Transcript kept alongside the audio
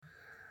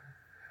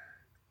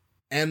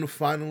And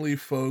finally,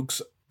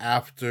 folks,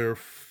 after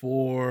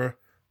 4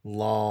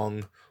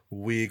 long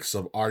weeks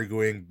of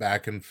arguing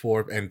back and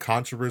forth and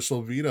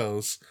controversial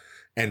vetoes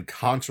and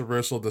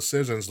controversial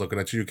decisions, looking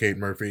at you, Kate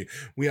Murphy,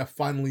 we have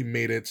finally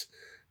made it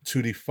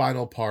to the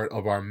final part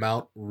of our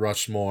Mount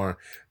Rushmore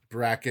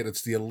bracket.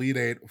 It's the Elite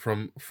Eight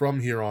from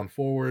here on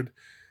forward.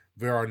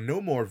 There are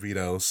no more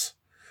vetoes.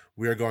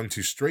 We are going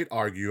to straight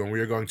argue, and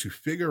we are going to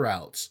figure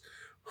out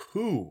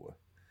who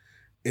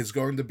is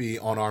going to be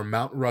on our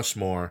Mount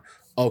Rushmore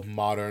of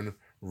modern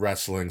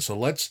wrestling. So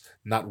let's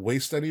not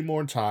waste any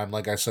more time.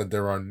 Like I said,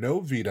 there are no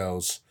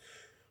vetoes.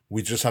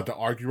 We just have to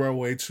argue our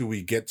way till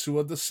we get to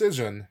a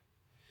decision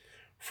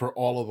for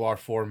all of our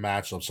 4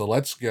 matchups. So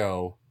let's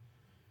go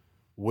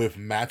with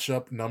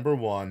matchup number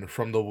 1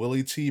 from the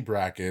Willie T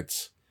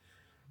brackets,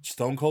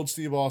 Stone Cold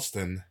Steve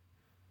Austin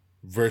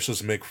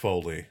versus Mick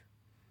Foley.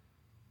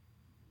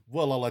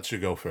 Well, I'll let you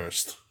go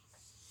first.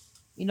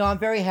 I'm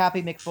very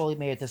happy Mick Foley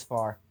made it this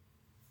far.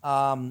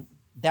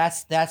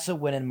 That's a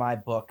win in my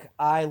book.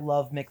 I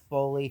love Mick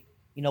Foley.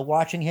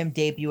 Watching him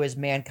debut as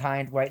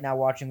Mankind right now,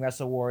 watching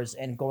Wrestle Wars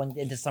and going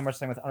into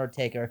SummerSlam with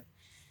Undertaker,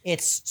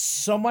 it's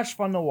so much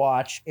fun to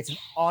watch. It's an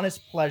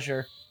honest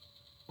pleasure,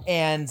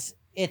 and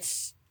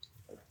it's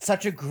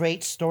such a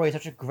great story,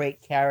 such a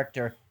great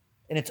character,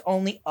 and it's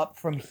only up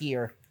from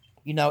here.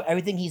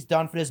 Everything he's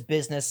done for this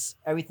business,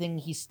 everything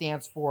he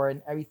stands for,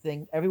 and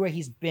everywhere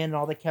he's been, and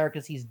all the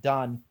characters he's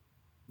done,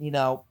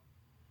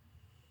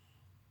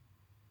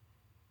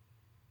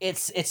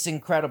 it's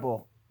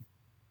incredible.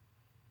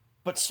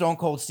 But Stone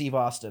Cold Steve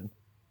Austin.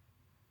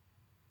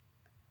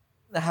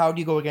 How do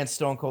you go against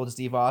Stone Cold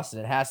Steve Austin?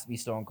 It has to be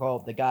Stone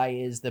Cold. The guy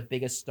is the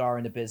biggest star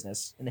in the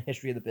business, in the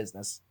history of the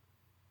business.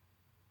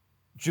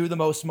 Drew the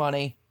most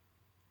money,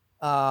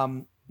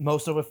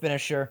 most over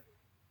finisher.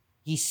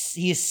 He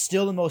is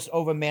still the most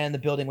over man in the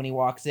building when he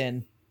walks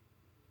in.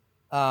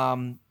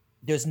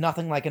 There's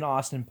nothing like an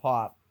Austin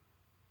pop.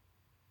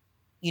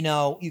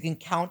 You can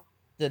count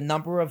the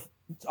number of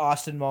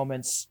Austin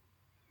moments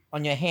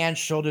on your hands,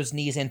 shoulders,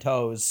 knees, and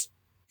toes,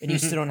 and you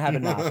still don't have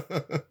enough.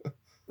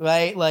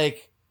 Right?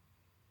 Like,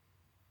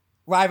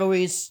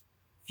 rivalries,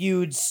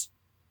 feuds,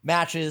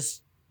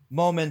 matches,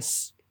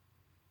 moments.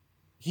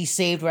 He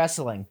saved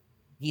wrestling.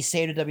 He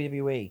saved the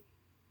WWE.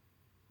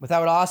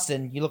 Without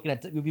Austin,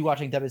 you'd be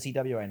watching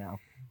WCW right now.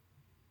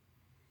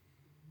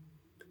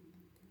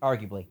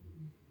 Arguably.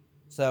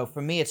 So,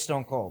 for me, it's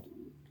Stone Cold.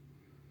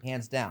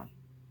 Hands down.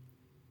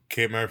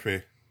 Kate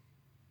Murphy.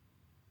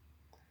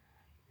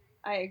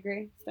 I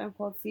agree. Stone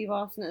Cold Steve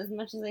Austin. As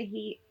much as I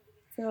hate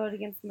to vote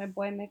against my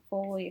boy Mick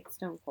Foley, it's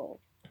Stone Cold.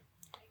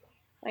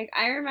 Like,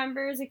 I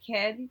remember as a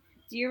kid,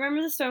 do you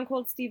remember the Stone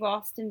Cold Steve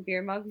Austin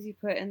beer mugs you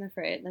put in the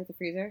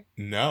freezer?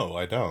 No,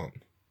 I don't.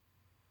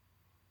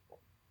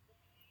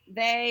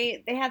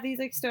 They had these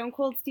like Stone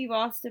Cold Steve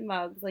Austin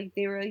mugs, like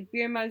they were like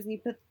beer mugs, and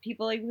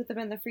people put them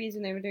in the freezer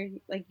and they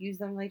would like use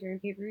them like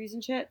during pay-per-views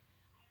and shit.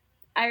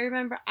 I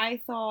remember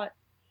I thought,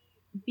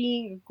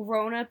 being a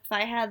grown up, if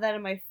I had that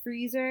in my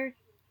freezer,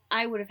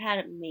 I would have had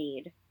it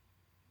made.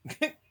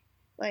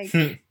 Like,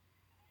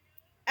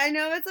 I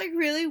know it's like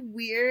really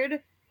weird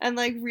and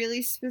like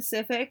really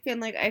specific, and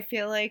like I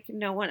feel like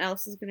no one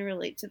else is gonna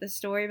relate to the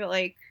story, but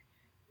like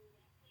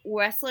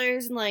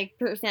wrestlers and like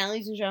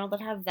personalities in general that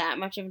have that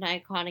much of an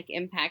iconic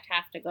impact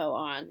have to go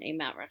on a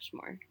Mount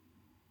Rushmore.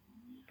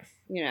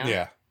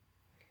 Yeah.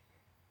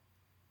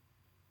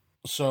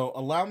 So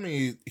allow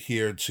me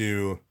here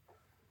to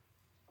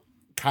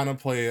kind of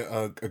play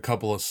a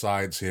couple of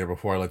sides here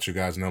before I let you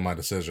guys know my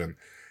decision.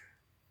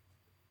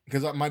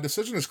 Because my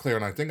decision is clear,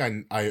 and I think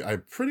I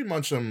pretty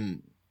much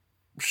am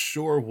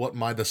sure what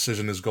my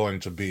decision is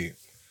going to be.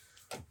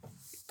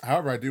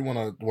 However, I do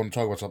want to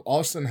talk about something.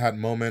 Austin had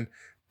moment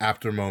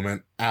after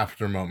moment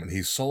after moment.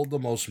 He sold the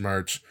most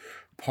merch,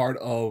 part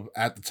of,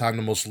 at the time,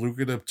 the most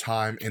lucrative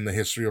time in the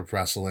history of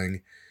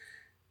wrestling.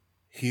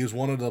 He is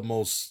one of the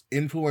most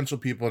influential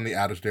people in the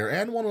Attitude Era,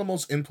 and one of the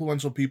most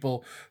influential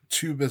people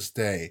to this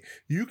day.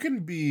 You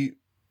can be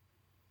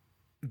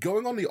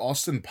going on the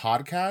Austin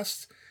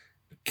podcast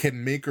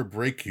can make or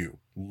break you.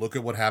 Look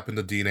at what happened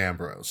to Dean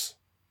Ambrose.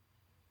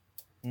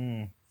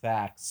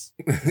 Facts.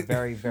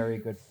 Very, very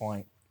good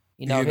point.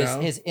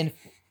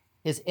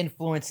 His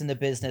influence in the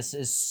business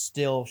is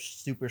still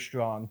super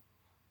strong.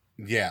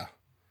 Yeah.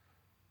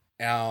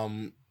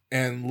 And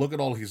look at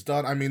all he's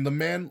done. I mean, the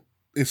man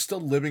is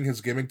still living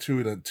his gimmick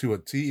to a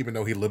T, even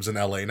though he lives in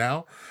LA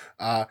now.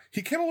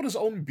 He came out with his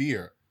own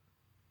beer.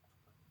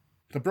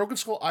 The Broken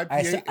Skull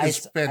IPA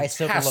is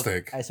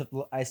fantastic. I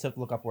still have to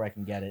look up where I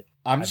can get it.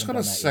 I'm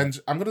gonna send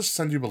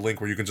you the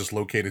link where you can just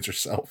locate it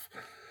yourself.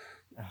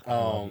 I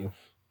love you.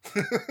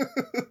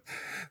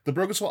 The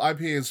Broken Skull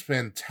IPA is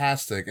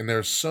fantastic, and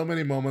there's so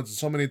many moments and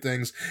so many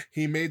things.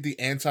 He made the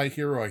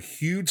anti-hero a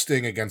huge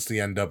thing against the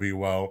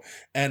NWO,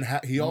 and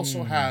he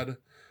also had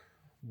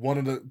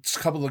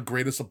couple of the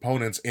greatest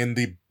opponents in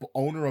the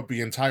owner of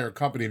the entire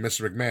company,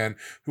 Mr. McMahon,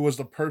 who was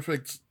the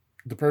perfect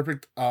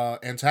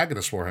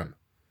antagonist for him.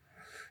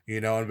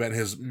 And then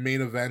his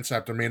main events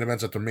after main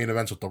events after main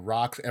events with The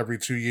Rock every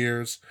 2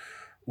 years.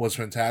 was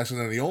fantastic.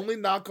 And the only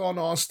knock on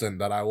Austin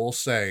that I will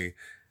say,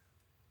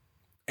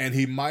 and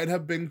he might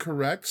have been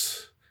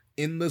correct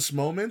in this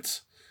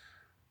moment,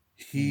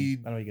 I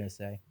don't know what you're gonna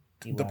say.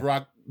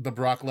 the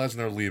Brock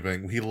Lesnar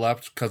leaving. He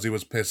left because he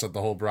was pissed at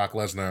the whole Brock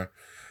Lesnar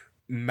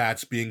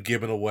match being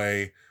given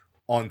away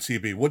on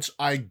TV, which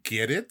I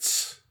get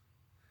it.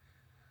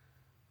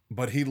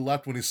 But he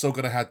left when he still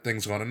could have had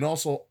things going. And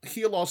also,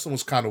 heel Austin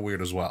was kind of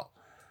weird as well.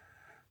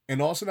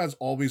 And Austin has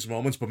all these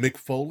moments, but Mick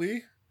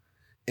Foley,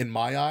 in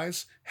my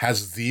eyes,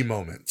 has the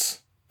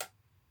moments.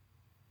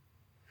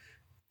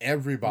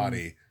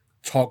 Everybody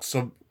talks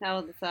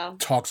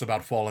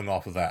about falling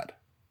off of that.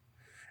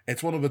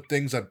 It's one of the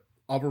things that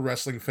other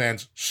wrestling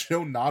fans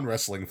show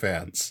non-wrestling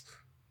fans.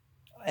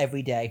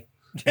 Every day.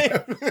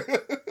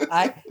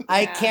 I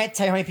can't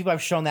tell you how many people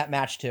I've shown that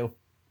match to.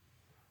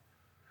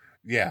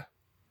 Yeah.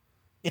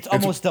 It's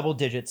almost double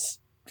digits.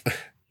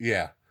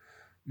 Yeah.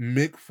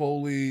 Mick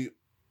Foley,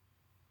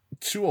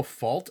 to a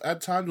fault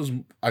at times, was,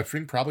 I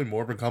think, probably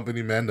more of a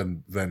company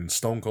man than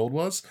Stone Cold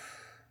was.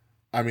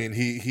 I mean,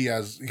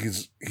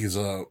 he's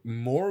a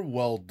more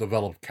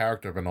well-developed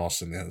character than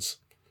Austin is.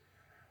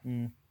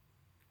 Mm.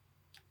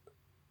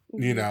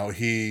 You know,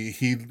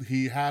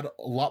 he had a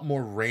lot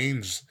more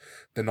range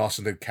than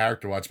Austin did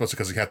character-wise, especially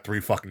because he had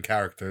 3 fucking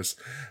characters.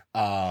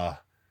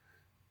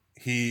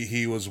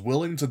 He was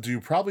willing to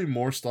do probably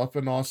more stuff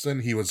than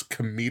Austin. He was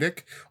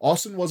comedic.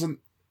 Austin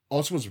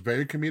was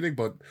very comedic,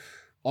 but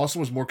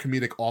Austin was more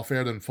comedic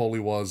off-air than Foley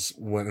was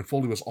when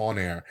Foley was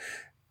on-air.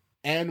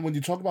 And when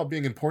you talk about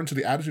being important to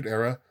the Attitude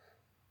Era,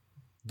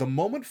 the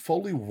moment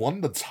Foley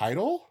won the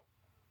title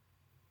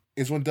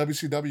is when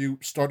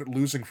WCW started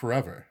losing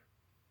forever.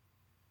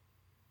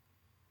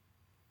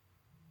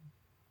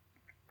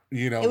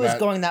 You know, it was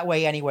going that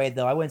way anyway,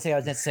 though. I wouldn't say I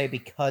was necessarily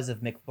because of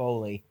Mick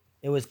Foley.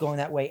 It was going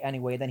that way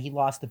anyway. Then he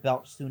lost the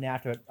belt soon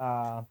after.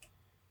 Lost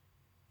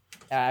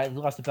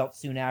the belt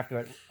soon after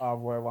at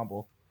Royal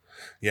Rumble.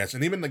 Yes,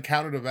 and even the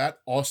counter to that,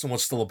 Austin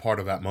was still a part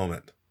of that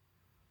moment.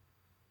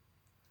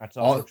 That's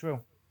also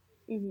true.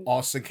 Mm-hmm.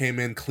 Austin came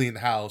in, clean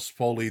house.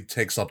 Foley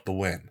takes up the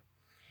win.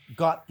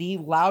 Got the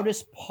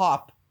loudest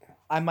pop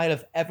I might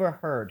have ever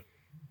heard.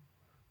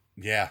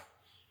 Yeah.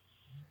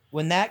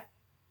 When that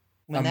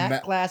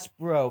glass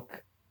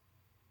broke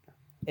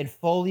and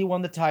Foley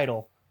won the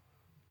title,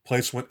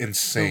 place went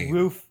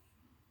insane.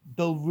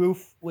 The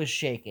roof was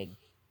shaking.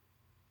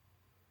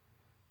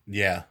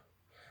 Yeah.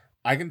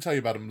 I can tell you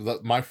about him.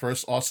 My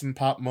first Austin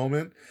pop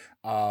moment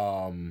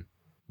was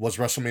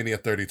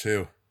WrestleMania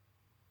 32.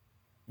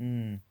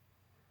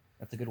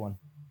 That's a good one.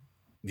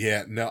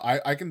 Yeah, no,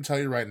 I can tell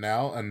you right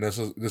now, and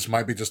this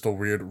might be just a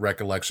weird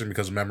recollection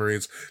because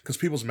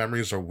people's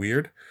memories are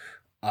weird.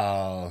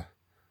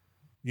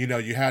 You know,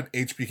 you had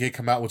HBK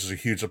come out, which is a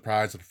huge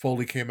surprise, and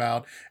Foley came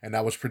out, and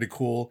that was pretty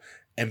cool.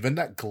 And then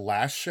that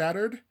glass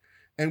shattered,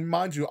 and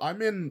mind you,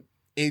 I'm in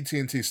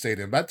AT&T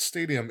Stadium. That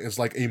stadium is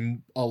like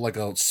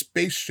a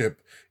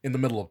spaceship in the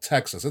middle of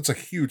Texas. It's a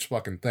huge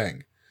fucking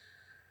thing.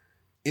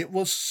 It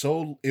was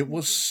so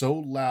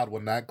loud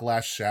when that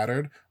glass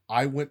shattered.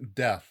 I went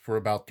deaf for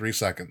about 3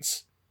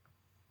 seconds.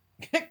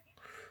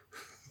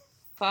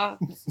 Fuck.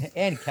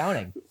 And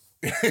counting.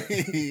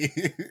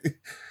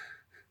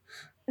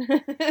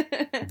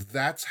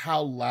 That's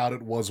how loud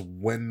it was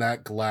when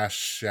that glass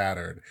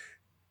shattered.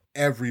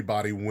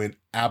 Everybody went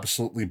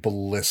absolutely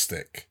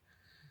ballistic.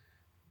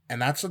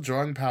 And that's the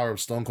drawing power of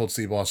Stone Cold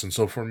Steve Austin.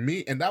 So for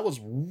me, and that was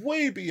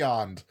way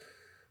beyond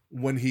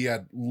when he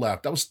had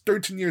left. That was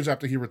 13 years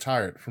after he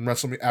retired from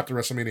after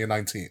WrestleMania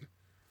 19.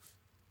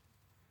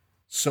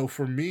 So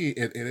for me,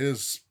 it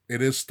is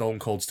Stone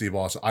Cold Steve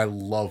Austin. I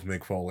love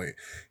Mick Foley.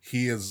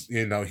 He is,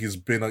 he's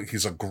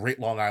a great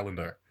Long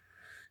Islander.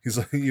 He's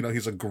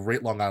a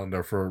great Long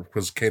Islander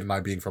because Kate and I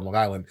being from Long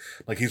Island.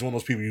 Like, he's one of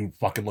those people you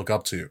fucking look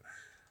up to.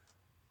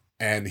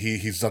 And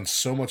he's done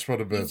so much for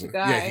the business.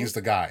 Yeah, he's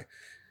the guy.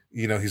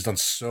 You know, he's done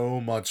so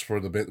much for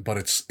the bit, but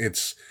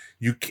it's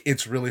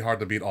really hard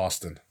to beat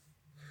Austin.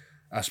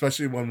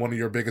 Especially when one of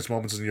your biggest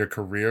moments in your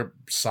career,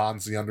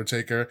 sans The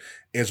Undertaker,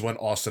 is when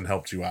Austin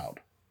helped you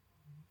out.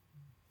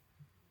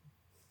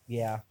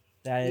 Yeah.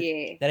 That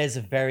is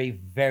a very,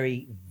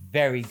 very,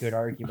 very good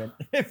argument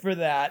for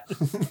that.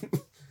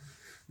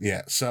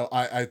 Yeah, so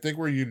I think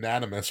we're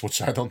unanimous,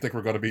 which I don't think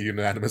we're going to be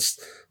unanimous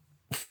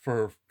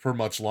for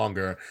much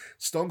longer.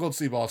 Stone Cold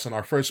Steve Austin,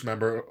 our first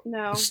member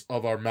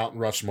of our Mount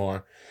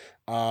Rushmore.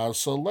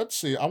 So let's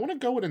see. I want to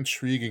go with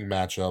intriguing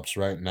matchups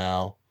right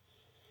now.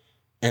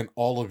 And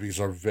all of these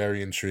are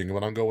very intriguing,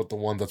 but I'll go with the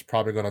one that's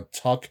probably going to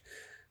tug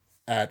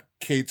at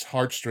Kate's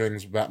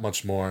heartstrings that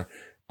much more.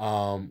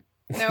 Nope.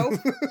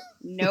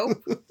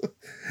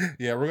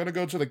 Yeah, we're going to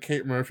go to the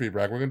Kate Murphy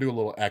bracket. We're going to do a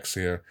little X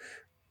here.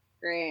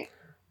 Great.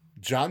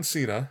 John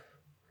Cena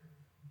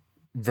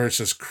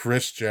versus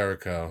Chris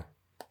Jericho.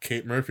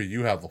 Kate Murphy,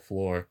 you have the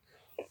floor.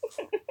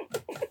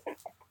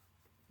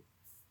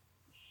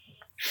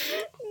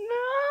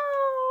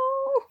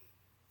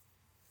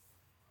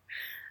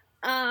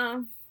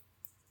 No.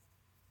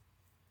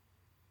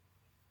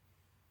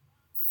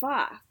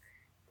 Fuck.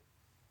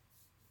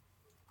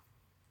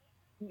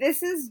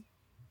 This is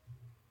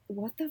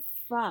what the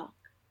fuck.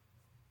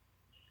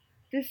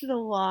 This is a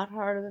lot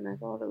harder than I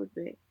thought it would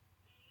be,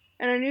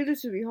 and I knew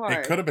this would be hard.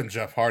 It could have been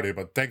Jeff Hardy,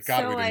 but thank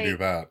God So, we didn't do like-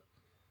 that.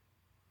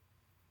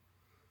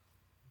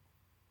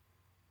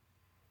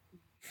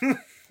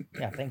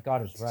 Yeah, thank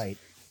God it's right.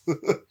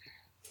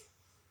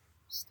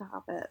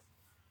 Stop it.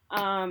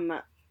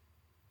 I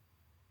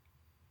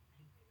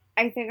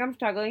think I'm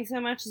struggling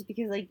so much is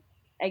because, like,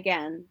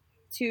 again,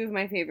 two of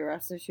my favorite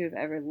wrestlers who have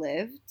ever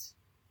lived.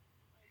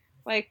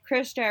 Like,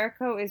 Chris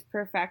Jericho is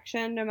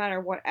perfection no matter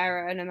what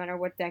era, no matter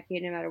what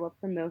decade, no matter what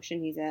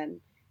promotion he's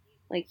in.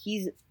 Like,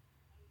 he's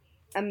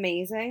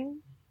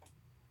amazing.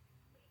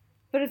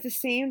 But at the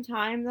same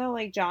time, though,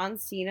 like, John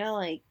Cena,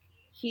 like,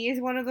 he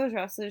is one of those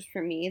wrestlers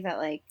for me that,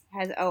 like,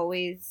 has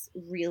always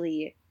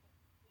really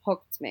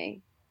hooked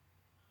me.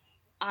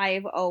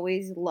 I've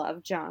always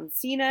loved John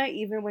Cena,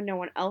 even when no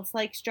one else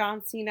likes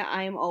John Cena.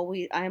 I'm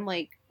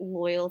like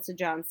loyal to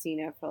John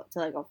Cena to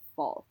like a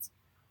fault.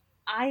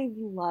 I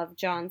love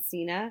John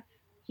Cena.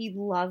 He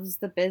loves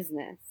the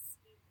business.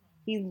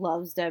 He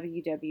loves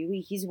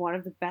WWE. He's one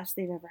of the best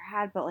they've ever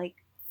had. But like,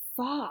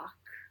 fuck.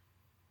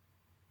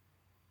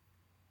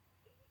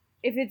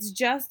 If it's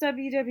just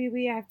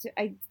WWE,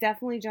 I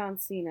definitely John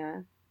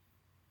Cena.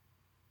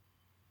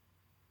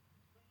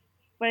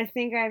 But I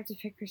think I have to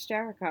pick Chris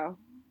Jericho.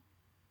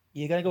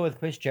 You're gonna go with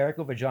Chris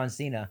Jericho for John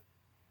Cena.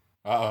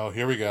 Uh-oh,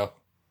 here we go.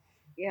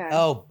 Yeah.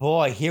 Oh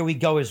boy, here we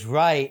go is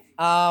right.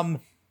 All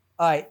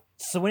right.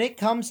 So when it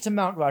comes to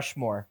Mount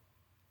Rushmore,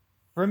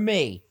 for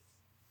me,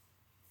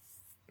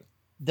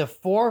 the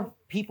 4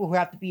 people who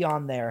have to be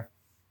on there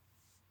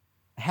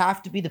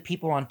have to be the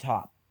people on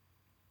top.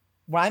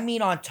 When I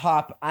mean on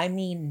top, I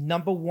mean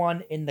number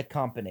 1 in the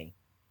company.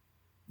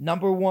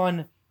 Number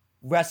 1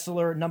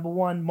 wrestler, number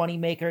 1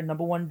 moneymaker,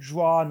 number 1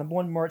 draw, number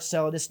 1 merch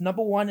seller. This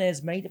number 1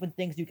 has many different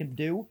things you can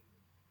do.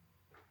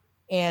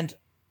 And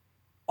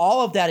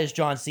all of that is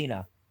John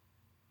Cena.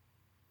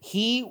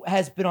 He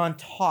has been on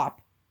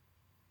top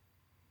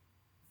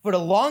for the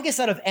longest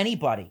out of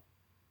anybody.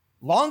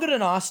 Longer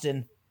than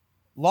Austin,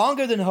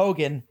 longer than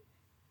Hogan,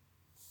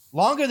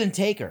 longer than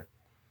Taker.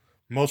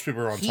 Most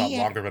people are on top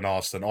longer than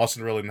Austin.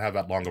 Austin really didn't have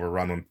that long of a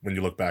run when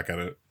you look back at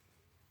it.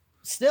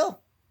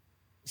 Still.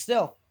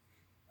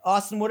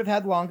 Austin would have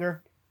had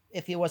longer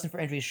if it wasn't for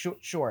injuries,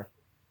 sure.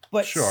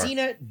 But Sure.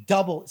 Cena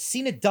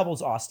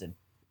doubles Austin.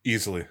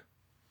 Easily.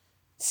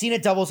 Cena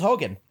doubles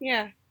Hogan.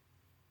 Yeah.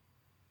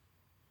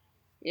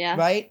 Yeah.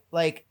 Right?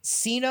 Like,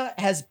 Cena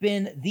has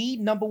been the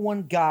number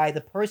 1 guy,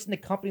 the person the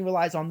company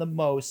relies on the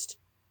most,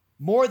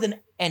 more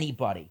than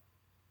anybody.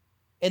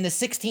 And the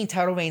 16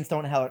 title reigns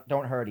don't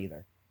hurt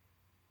either.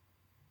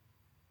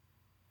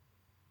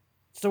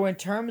 So in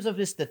terms of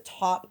just the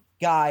top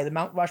guy, the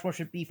Mount Rushmore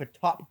should be for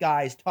top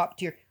guys, top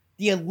tier,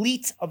 the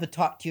elite of the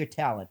top tier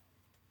talent.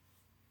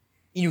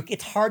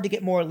 It's hard to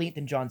get more elite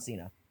than John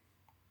Cena.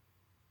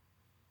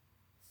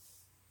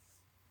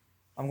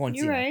 I'm going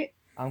You're Cena. right.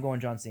 I'm going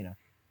John Cena.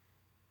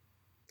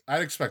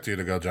 I'd expect you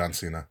to go John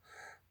Cena.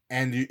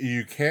 And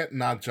you can't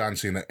knock John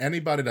Cena.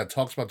 Anybody that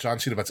talks about John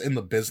Cena that's in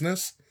the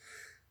business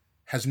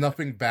has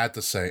nothing bad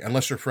to say,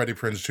 unless you're Freddie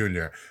Prinze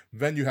Jr.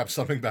 Then you have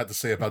something bad to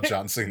say about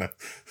John Cena.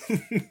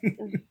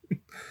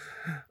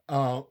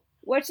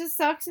 What just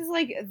sucks is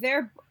like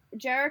they're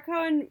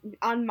Jericho and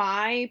on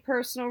my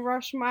personal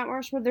Mount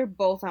Rushmore, they're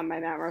both on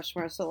my Mount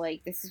Rushmore. So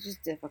like this is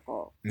just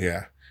difficult.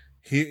 Yeah.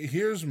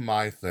 Here's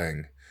my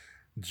thing.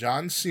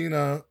 John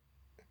Cena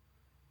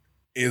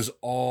is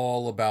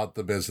all about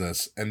the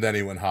business, and then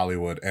he went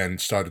Hollywood and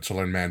started to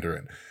learn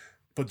Mandarin.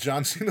 But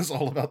John Cena's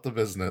all about the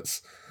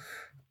business.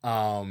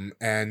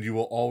 And you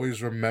will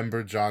always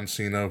remember John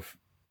Cena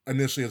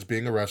initially as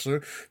being a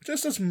wrestler,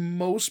 just as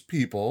most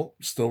people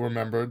still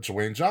remember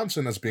Dwayne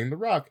Johnson as being The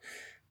Rock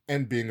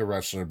and being a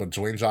wrestler. But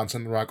Dwayne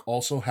Johnson and The Rock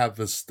also have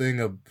this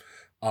thing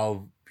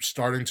of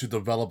starting to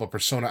develop a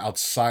persona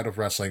outside of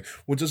wrestling,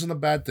 which isn't a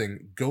bad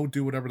thing. Go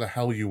do whatever the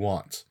hell you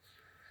want.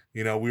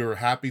 You know, we were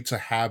happy to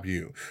have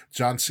you.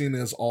 John Cena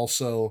is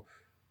also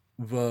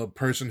the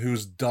person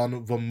who's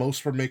done the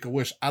most for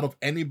Make-A-Wish out of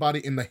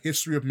anybody in the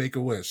history of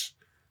Make-A-Wish,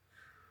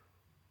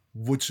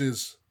 which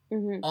is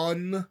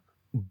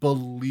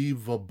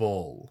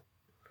unbelievable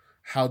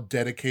how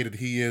dedicated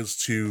he is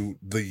to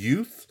the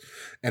youth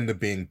and to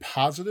being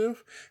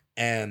positive,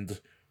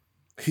 and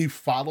he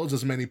follows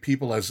as many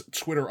people as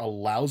Twitter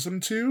allows him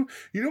to.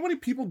 You know how many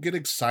people get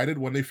excited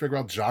when they figure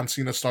out John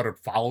Cena started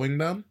following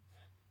them?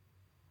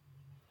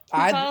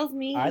 He follows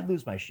me. I'd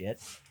lose my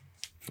shit.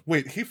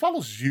 Wait, he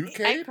follows you,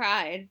 Kate? I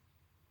cried.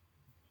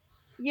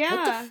 Yeah.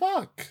 What the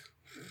fuck?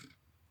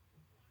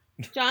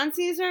 John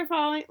Cena started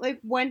following. Like,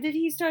 when did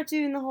he start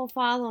doing the whole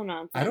follow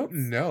nonsense? I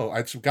don't know.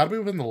 It's got to be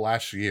within the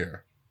last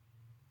year.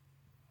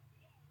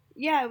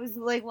 Yeah, it was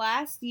like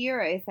last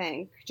year, I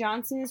think.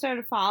 John Cena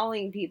started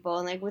following people,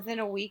 and like within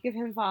a week of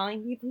him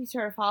following people, he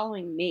started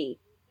following me.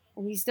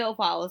 And he still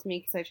follows me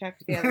because I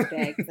checked the other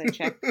day because I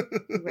check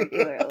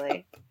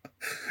regularly.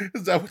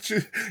 Is that what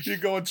you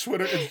go on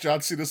Twitter? Is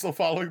John Cena still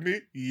following me?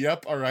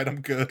 Yep. All right,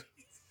 I'm good.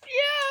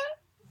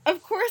 Yeah.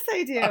 Of course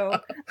I do.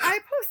 I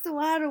post a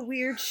lot of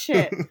weird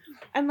shit.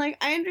 And, like,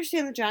 I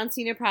understand that John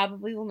Cena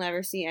probably will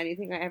never see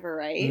anything I ever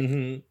write.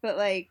 Mm-hmm. But,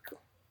 like,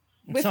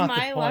 It's with not the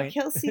my luck, point.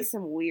 he'll see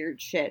some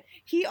weird shit.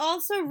 He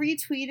also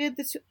retweeted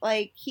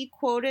he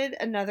quoted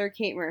another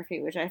Kate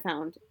Murphy, which I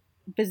found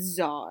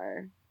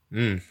bizarre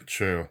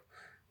True.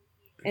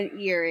 and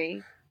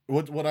eerie.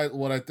 What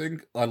I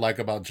think I like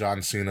about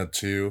John Cena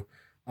too,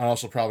 and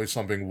also probably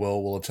something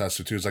will attest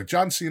to too, is like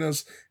John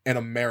Cena's an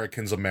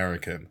American's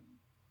American.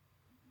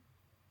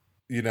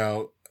 You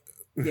know,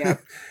 Yeah.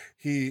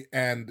 he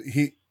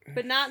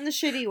But not in the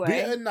shitty way.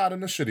 yeah, not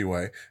in a shitty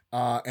way.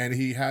 And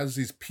he has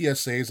these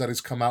PSAs that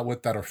he's come out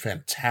with that are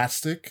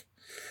fantastic,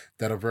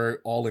 that are very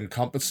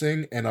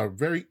all-encompassing, and are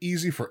very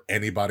easy for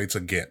anybody to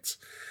get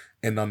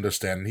and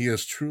understand. And he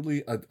is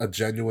truly a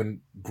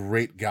genuine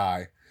great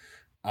guy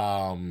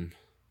who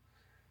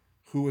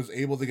is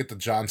able to get the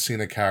John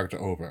Cena character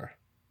over.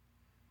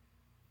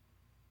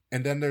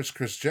 And then there's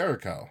Chris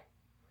Jericho,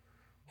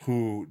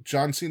 who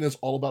John Cena is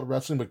all about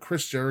wrestling, but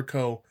Chris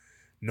Jericho,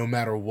 no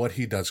matter what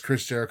he does,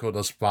 Chris Jericho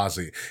does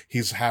Fozzy.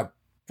 He's had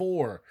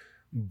 4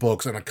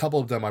 books, and a couple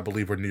of them, I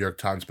believe, were New York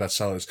Times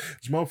bestsellers.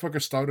 This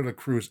motherfucker started a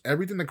cruise.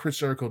 Everything that Chris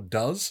Jericho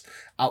does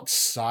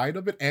outside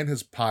of it, and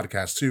his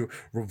podcast too,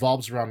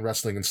 revolves around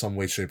wrestling in some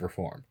way, shape, or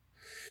form.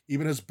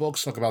 Even his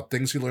books talk about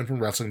things he learned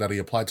from wrestling that he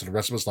applied to the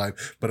rest of his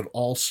life, but it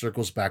all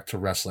circles back to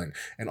wrestling.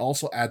 And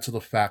also add to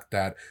the fact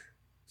that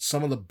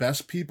some of the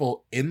best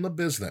people in the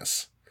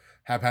business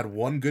have had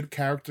one good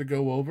character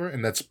go over,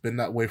 and that's been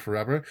that way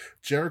forever.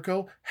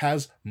 Jericho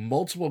has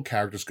multiple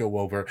characters go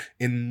over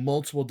in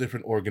multiple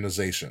different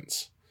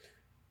organizations.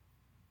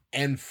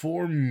 And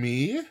for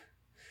me,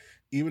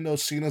 even though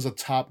Cena's a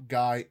top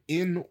guy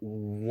in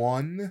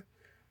one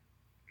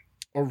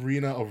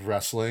arena of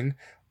wrestling,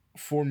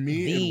 for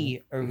me...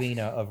 The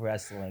arena of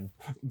wrestling.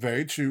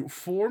 Very true.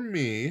 For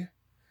me,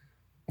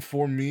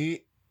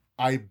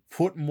 I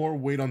put more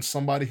weight on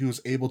somebody who's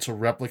able to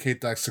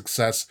replicate that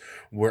success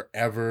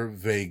wherever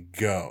they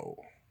go.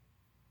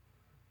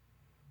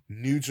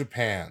 New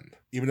Japan.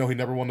 Even though he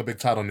never won the big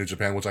title in New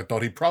Japan, which I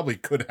thought he probably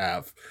could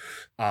have.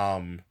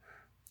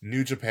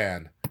 New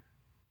Japan.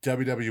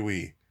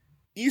 WWE.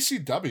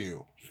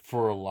 ECW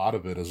for a lot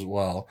of it as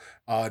well.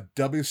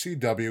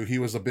 WCW, he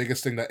was the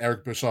biggest thing that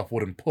Eric Bischoff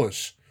wouldn't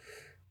push.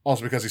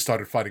 Also because he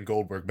started fighting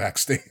Goldberg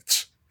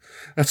backstage.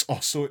 That's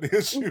also an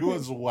issue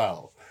as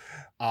well.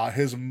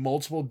 His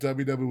multiple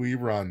WWE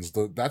runs,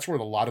 that's where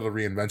a lot of the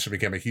reinvention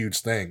became a huge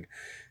thing.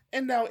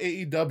 And now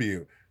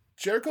AEW.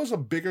 Jericho's a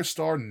bigger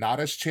star not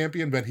as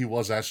champion than he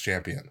was as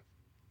champion.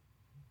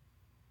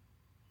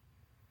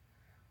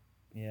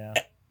 Yeah.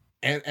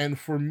 And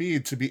for me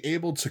to be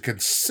able to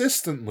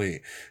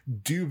consistently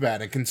do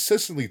that and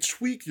consistently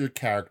tweak your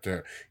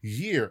character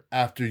year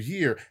after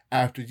year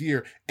after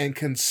year and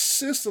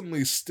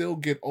consistently still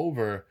get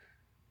over...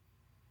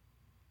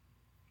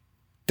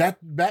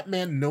 That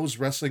man knows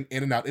wrestling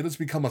in and out. It has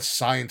become a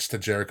science to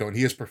Jericho, and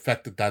he has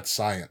perfected that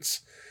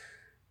science.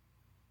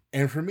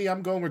 And for me,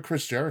 I'm going with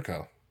Chris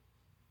Jericho.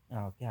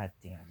 Oh,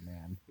 goddamn,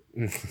 man.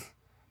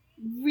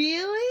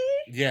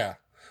 Really? Yeah.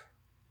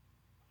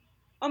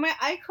 Oh my!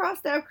 I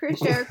crossed out Chris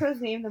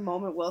Jericho's name the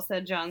moment Will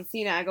said John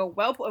Cena. I go,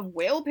 well, if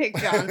Will picked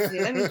John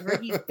Cena, that means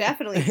Ricky's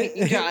definitely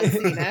picking John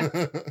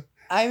Cena.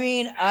 I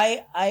mean,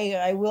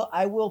 I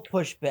will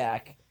push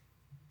back.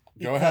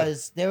 Go ahead.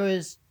 Because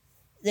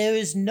there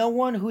is no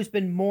one who's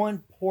been more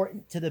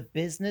important to the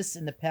business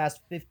in the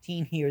past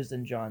 15 years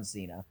than John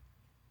Cena.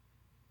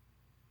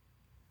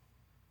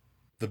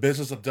 The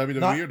business of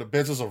WWE or the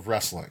business of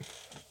wrestling?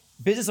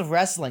 Business of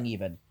wrestling,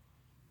 even.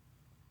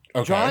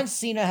 Okay. John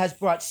Cena has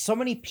brought so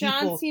many people...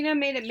 John Cena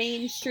made it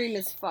mainstream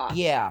as fuck.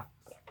 Yeah.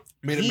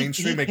 Made it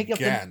mainstream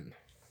again.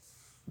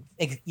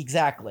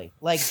 Exactly.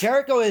 Like,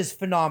 Jericho is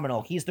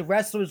phenomenal. He's the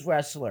wrestler's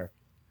wrestler.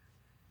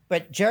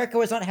 But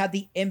Jericho has not had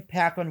the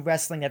impact on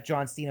wrestling that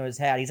John Cena has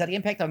had. He's had the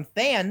impact on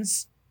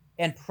fans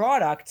and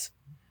product,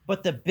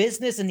 but the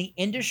business and the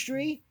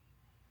industry,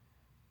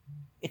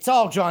 it's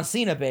all John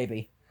Cena,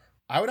 baby.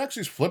 I would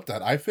actually flip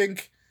that. I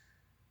think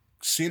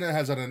Cena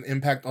has had an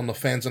impact on the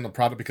fans and the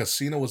product because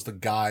Cena was the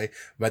guy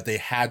that they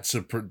had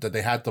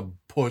to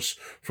push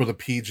for the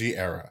PG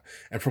era.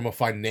 And from a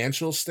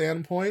financial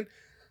standpoint,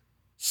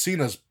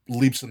 Cena's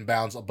leaps and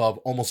bounds above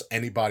almost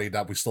anybody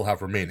that we still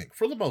have remaining,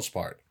 for the most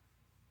part.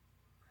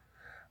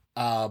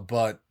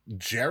 But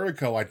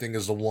Jericho, I think,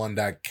 is the one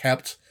that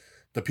kept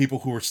the people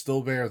who were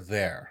still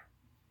there.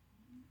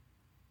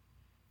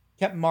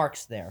 Kept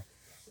Marks there.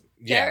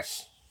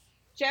 Yes.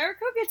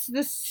 Jericho gets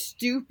the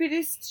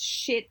stupidest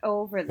shit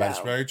over, though. That's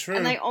very true.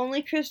 And like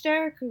only Chris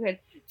Jericho could.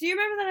 Do you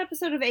remember that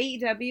episode of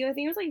AEW? I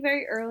think it was like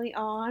very early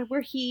on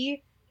where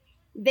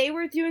they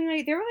were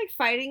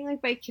fighting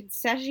like by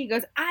concession. He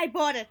goes, I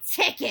bought a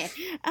ticket.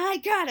 I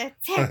got a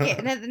ticket.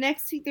 And then the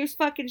next week there's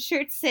fucking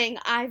shirts saying,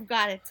 I've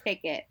got a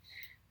ticket.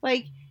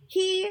 Like,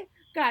 he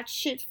got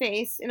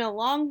shit-faced in a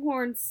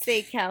Longhorn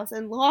Steakhouse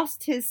and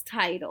lost his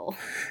title.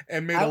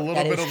 And made a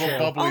little bit of a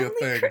bubbly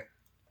thing.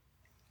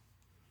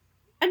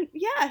 And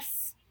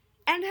yes.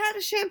 and had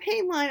a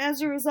champagne line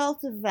as a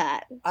result of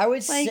that. I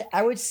would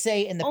Like,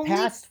 say in the Only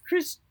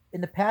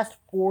past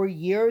 4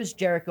 years,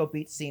 Jericho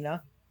beat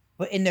Cena,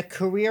 but in the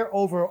career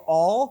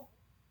overall,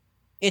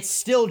 it's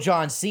still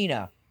John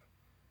Cena.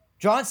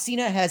 John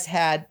Cena has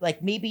had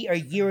like maybe a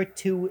year or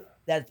two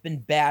that's been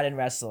bad in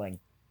wrestling,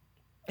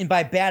 and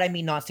by bad I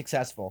mean not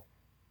successful.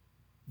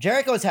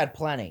 Jericho's had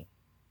plenty.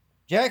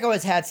 Jericho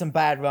has had some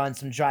bad runs,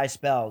 some dry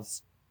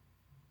spells.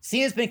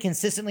 Cena's been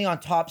consistently on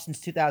top since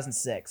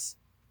 2006.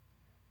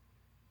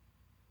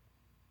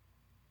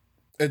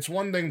 It's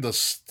one thing to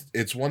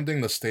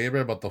stay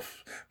there, but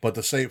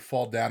to say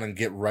fall down and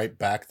get right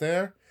back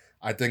there,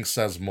 I think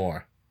says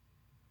more.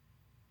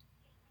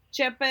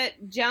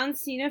 But John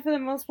Cena, for the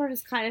most part,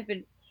 has kind of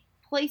been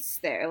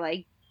placed there.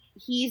 Like,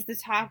 he's the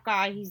top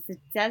guy. He's the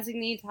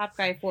designated top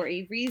guy for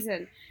a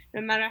reason. No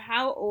matter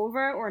how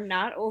over or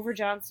not over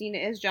John Cena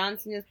is, John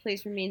Cena's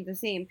place remains the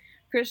same.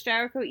 Chris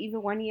Jericho,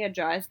 even when he had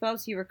dry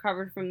spells, he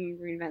recovered from them,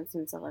 reinvents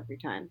himself every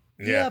time.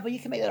 Yeah, but you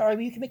can make that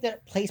argument. You can make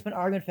that placement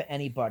argument for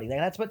anybody. Like,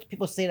 that's what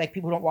people say. Like,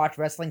 people who don't watch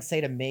wrestling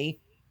say to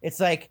me. It's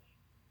like,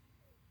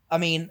 I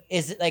mean,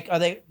 is it like, are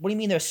they? What do you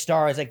mean they're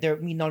stars? Like,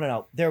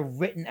 no. They're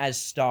written as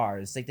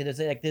stars. Like, there's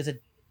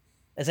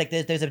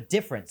a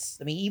difference.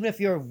 I mean, even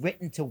if you're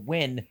written to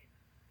win,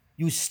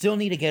 you still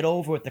need to get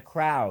over with the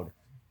crowd.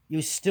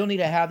 You still need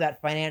to have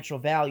that financial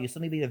value. You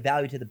still need to be the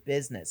value to the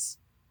business.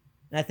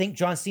 And I think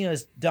John Cena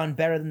has done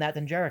better than that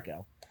than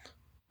Jericho.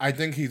 I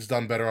think he's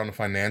done better on the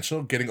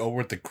financial, getting over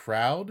with the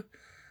crowd.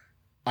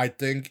 I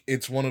think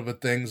it's one of the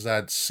things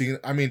that Cena,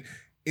 I mean,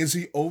 is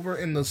he over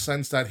in the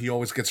sense that he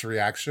always gets a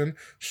reaction?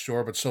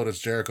 Sure, but so does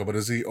Jericho. But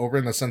is he over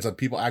in the sense that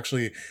people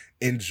actually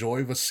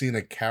enjoy the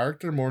Cena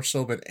character more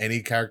so than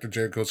any character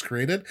Jericho's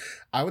created?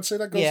 I would say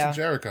that goes to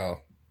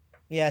Jericho.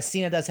 Yeah,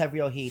 Cena does have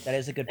real heat. That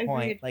is a good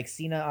point. Agreed. Like,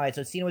 Cena, all right,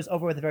 so Cena was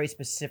over with a very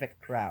specific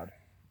crowd.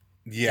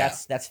 Yeah.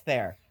 That's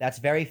fair. That's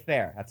very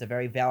fair. That's a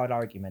very valid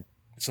argument.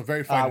 It's a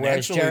very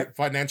whereas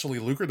financially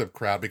lucrative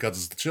crowd because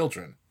it's the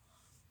children.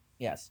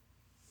 Yes.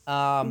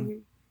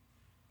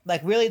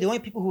 Like, really, the only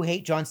people who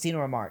hate John Cena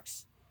are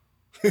marks.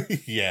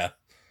 Yeah.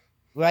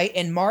 Right?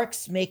 And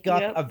marks make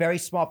up a very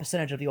small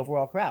percentage of the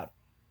overall crowd.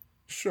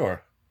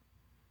 Sure.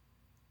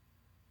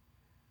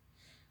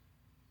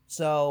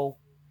 So,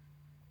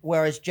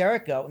 whereas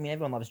Jericho, I mean,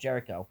 everyone loves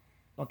Jericho.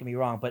 Don't get me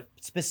wrong. But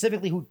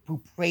specifically who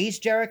praise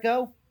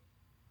Jericho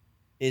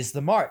is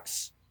the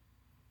marks.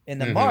 And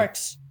the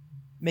marks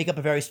make up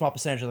a very small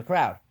percentage of the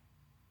crowd.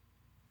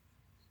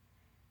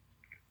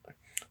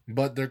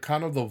 But they're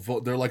kind of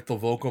they're like the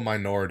vocal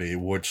minority,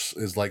 which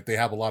is like they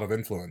have a lot of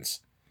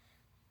influence.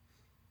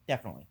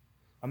 Definitely.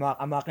 I'm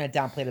not going to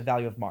downplay the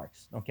value of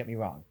marks. Don't get me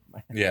wrong.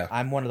 Yeah.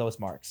 I'm one of those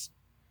marks.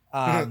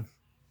 I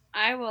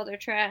will. They're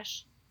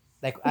trash.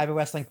 Like, I have a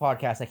wrestling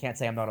podcast. I can't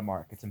say I'm not a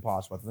mark. It's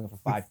impossible. I've been doing it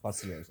for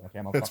 5+ years. Okay,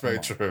 I'm a That's very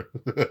mark. true.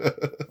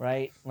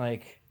 Right?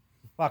 Like,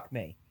 fuck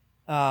me.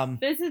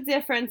 There's a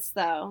difference,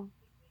 though,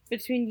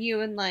 between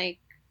you and, like,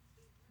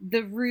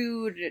 the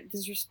rude,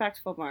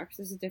 disrespectful marks.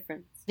 There's a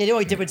difference. Yeah, the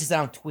only difference is I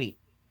don't tweet.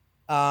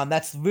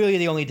 That's really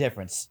the only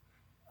difference.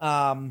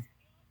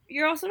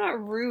 You're also not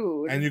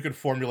rude. And you could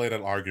formulate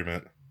an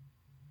argument.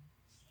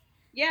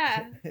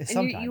 Yeah.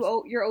 And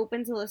you're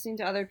open to listening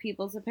to other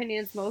people's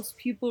opinions. Most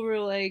people were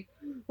like,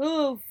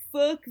 oh,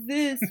 fuck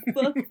this.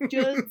 Fuck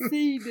John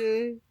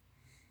Cena.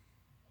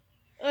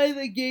 I'm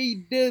a gay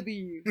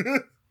W.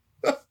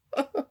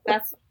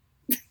 That's...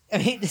 I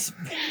mean,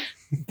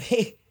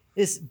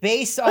 this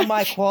based on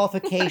my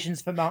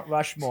qualifications for Mount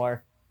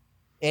Rushmore,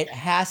 it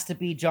has to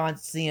be John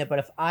Cena, but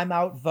if I'm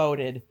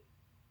outvoted,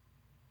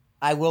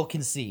 I will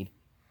concede.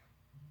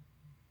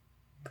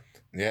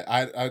 Yeah,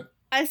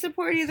 I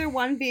support either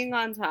one being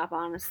on top,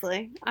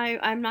 honestly.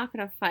 I'm not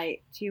going to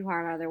fight too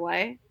hard either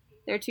way.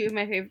 They're two of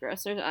my favorite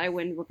wrestlers. I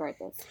win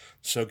regardless.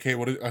 So, Kate,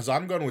 as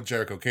I'm going with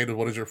Jericho, Kate,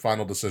 what is your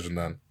final decision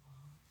then?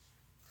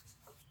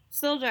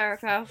 Still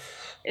Jericho.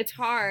 It's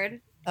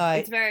hard.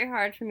 It's very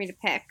hard for me to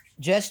pick.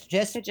 Just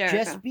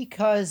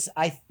because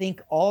I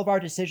think all of our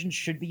decisions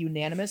should be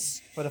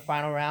unanimous for the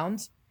final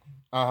round.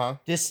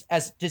 Just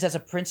as a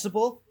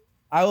principle,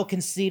 I will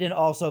concede and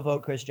also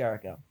vote Chris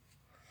Jericho.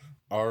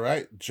 All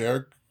right,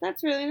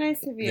 That's really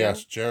nice of you.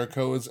 Yes,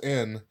 Jericho is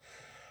in.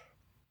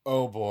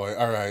 Oh boy.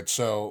 All right,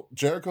 so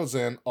Jericho's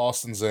in,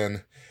 Austin's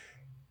in.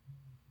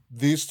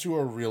 These two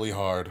are really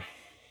hard.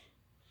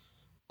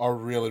 Are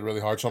really, really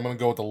hard. So I'm going to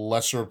go with the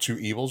lesser of two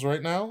evils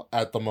right now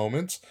at the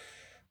moment.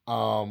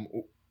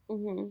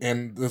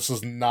 And this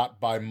is not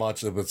by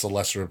much if it's a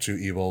lesser of two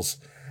evils.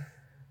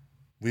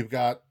 We've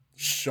got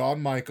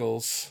Shawn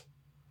Michaels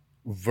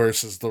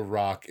versus The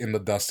Rock in the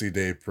Dusty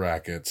Dave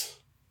bracket.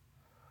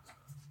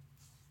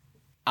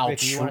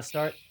 Ricky, you want to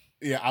start?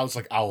 Yeah, I was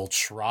like, I will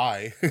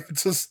try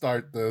to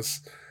start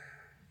this.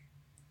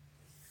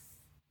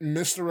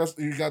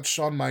 You got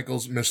Shawn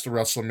Michaels, Mr.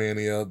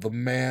 WrestleMania, the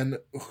man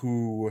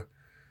who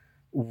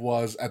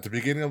was, at the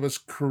beginning of his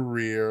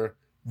career,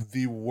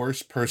 the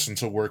worst person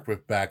to work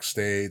with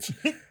backstage.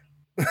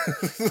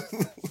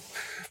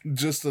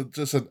 just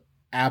an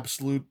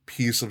absolute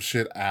piece of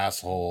shit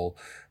asshole.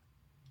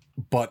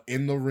 but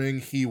in the ring,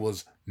 he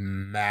was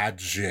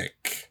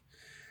magic.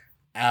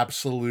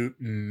 Absolute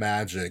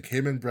magic.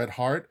 Him and Bret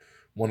Hart,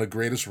 one of the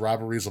greatest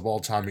rivalries of all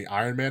time, the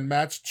Iron Man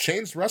match,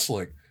 changed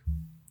wrestling.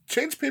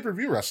 Changed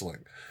pay-per-view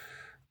wrestling.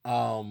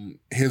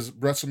 His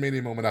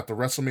WrestleMania moment after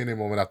WrestleMania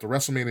moment after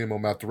WrestleMania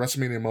moment after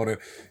WrestleMania moment,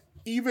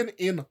 even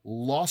in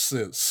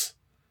losses,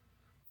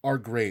 are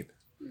great.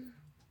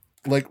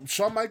 Like,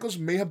 Shawn Michaels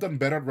may have done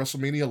better at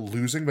WrestleMania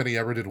losing than he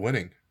ever did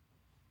winning.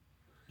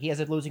 He has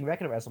a losing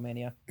record at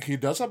WrestleMania. He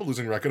does have a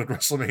losing record at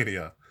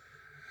WrestleMania.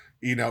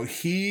 You know,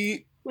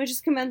 which is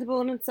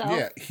commendable in itself.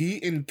 Yeah, he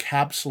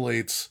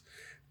encapsulates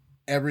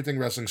everything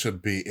wrestling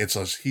should be.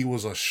 He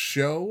was a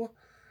show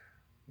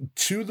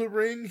to the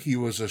ring. He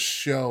was a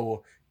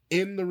show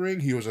in the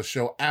ring. He was a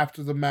show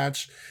after the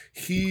match.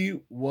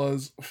 He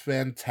was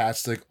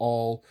fantastic,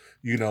 all,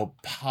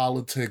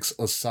 politics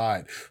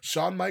aside.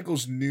 Shawn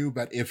Michaels knew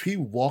that if he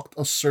walked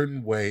a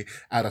certain way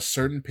at a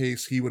certain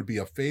pace, he would be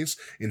a face.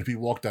 And if he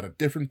walked at a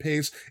different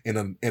pace, in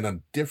a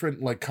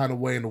different kind of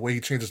way, in the way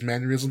he changed his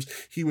mannerisms,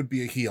 he would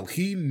be a heel.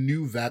 He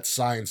knew that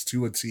science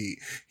to a T.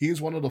 He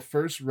is one of the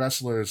first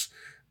wrestlers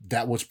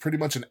that was pretty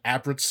much an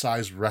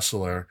average-sized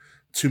wrestler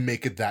to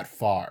make it that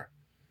far.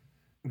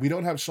 We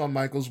don't have Shawn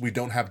Michaels. We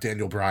don't have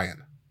Daniel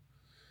Bryan.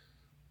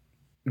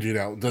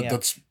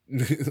 That's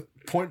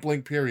point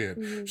blank period.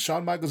 Mm-hmm.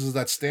 Shawn Michaels is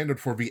that standard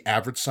for the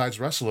average size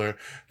wrestler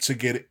to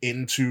get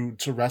into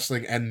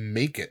wrestling and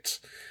make it.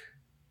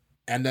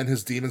 And then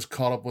his demons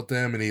caught up with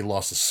him, and he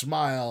lost a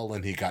smile,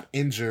 and he got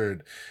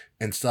injured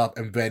and stuff.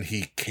 And then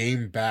he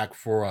came back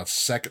for a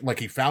second, like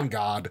he found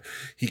God.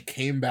 He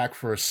came back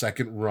for a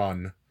second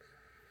run.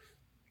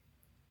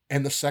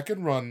 And the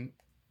second run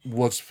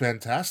was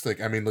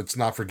fantastic. I mean, let's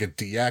not forget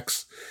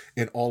DX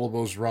in all of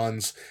those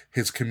runs.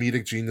 His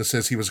comedic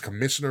geniuses. He was a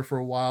commissioner for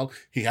a while.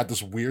 He had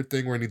this weird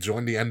thing when he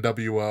joined the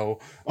NWO.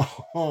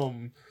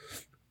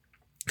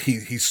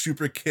 He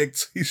super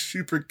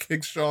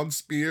kicked Shawn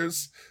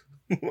Spears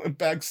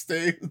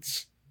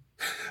backstage.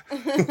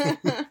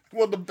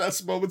 One of the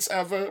best moments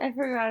ever. I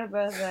forgot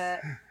about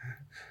that.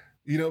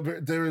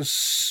 There is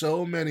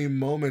so many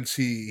moments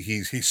he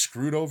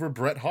screwed over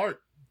Bret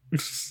Hart.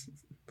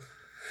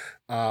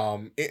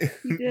 And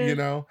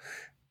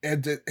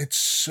it's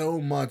so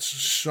much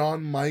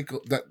Shawn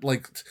Michaels that,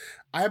 like,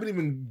 I haven't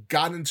even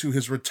gotten to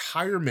his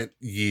retirement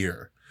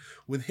year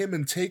with him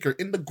and Taker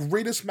in the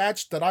greatest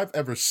match that I've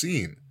ever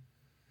seen.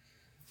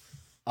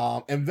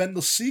 And then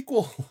the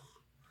sequel,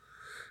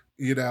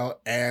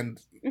 and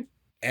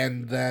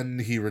then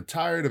he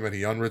retired, and then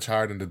he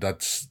unretired and did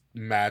that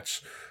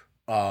match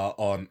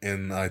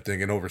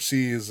in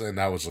overseas, and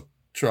that was a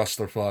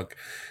clusterfuck.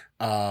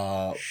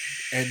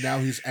 And now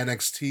he's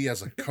NXT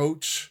as a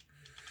coach,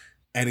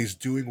 and he's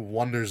doing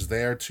wonders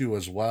there too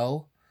as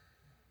well.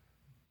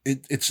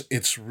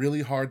 It's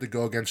really hard to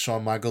go against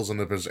Shawn Michaels, and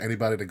if there's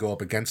anybody to go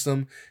up against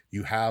him,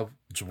 you have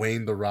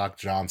Dwayne "The Rock"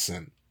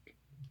 Johnson.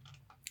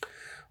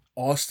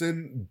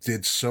 Austin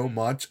did so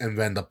much, and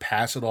then to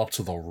pass it off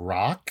to The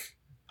Rock,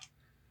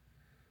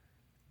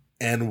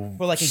 and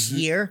for like a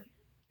year.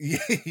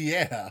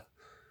 Yeah.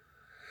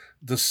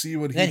 To see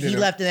what then he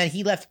left, and then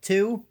he left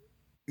too.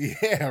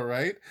 Yeah,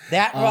 right?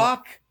 That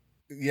Rock?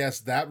 Yes,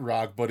 that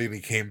Rock, but then he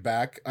came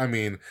back. I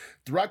mean,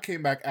 The Rock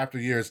came back after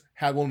years,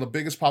 had one of the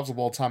biggest pops of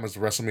all time as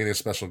the WrestleMania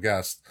special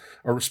guest,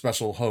 or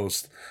special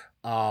host.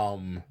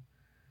 And,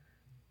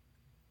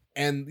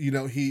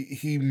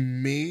 he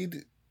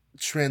made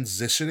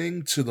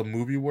transitioning to the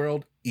movie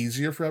world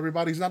easier for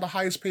everybody. He's not the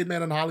highest paid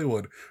man in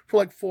Hollywood for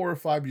like 4 or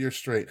 5 years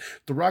straight.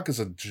 The Rock is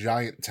a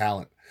giant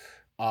talent.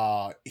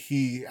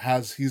 He's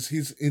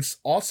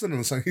Austin in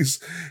the sense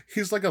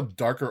he's like a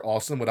darker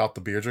Austin without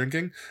the beer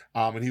drinking.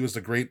 And he was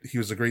a great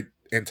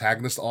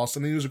antagonist to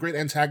Austin, and he was a great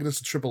antagonist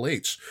to Triple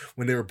H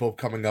when they were both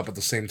coming up at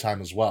the same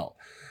time as well.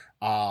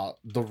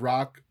 The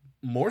Rock,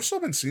 more so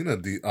than Cena,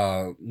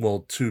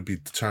 to be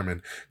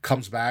determined,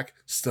 comes back,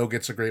 still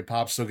gets a great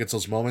pop, still gets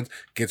those moments,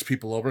 gets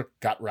people over,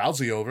 got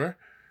Rousey over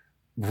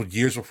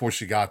years before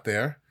she got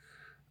there.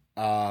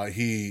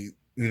 He's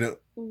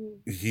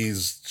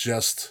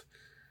just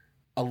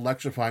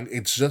electrifying.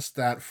 It's just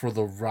that for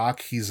The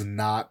Rock, he's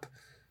not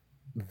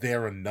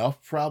there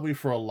enough probably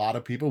for a lot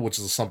of people, which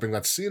is something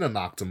that Cena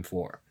knocked him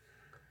for.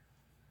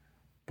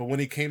 But when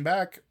he came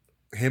back,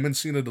 him and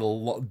Cena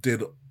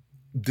did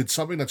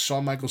something that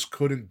Shawn Michaels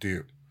couldn't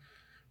do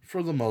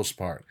for the most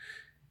part.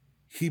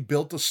 He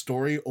built a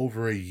story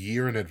over a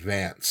year in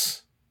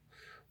advance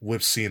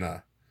with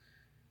Cena,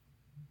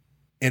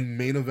 and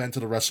main event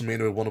of the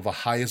WrestleMania with one of the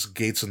highest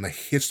gates in the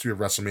history of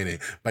WrestleMania.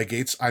 By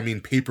gates, I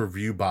mean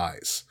pay-per-view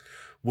buys,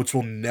 which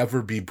will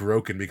never be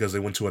broken because they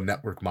went to a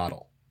network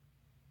model.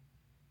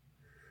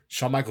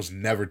 Shawn Michaels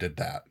never did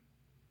that.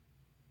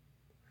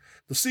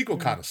 The sequel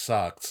kind of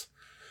sucked,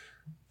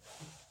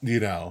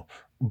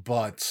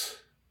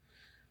 but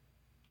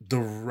The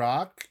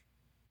Rock,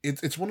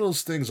 it's one of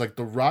those things, like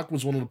The Rock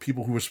was one of the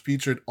people who was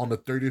featured on the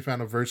 30th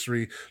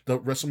anniversary, the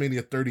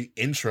WrestleMania 30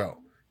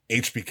 intro.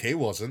 HBK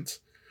wasn't,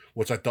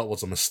 which I thought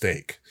was a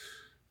mistake,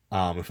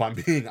 if I'm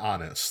being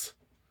honest.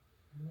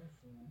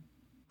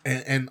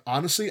 And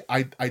honestly,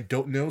 I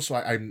don't know, so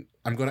I'm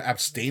going to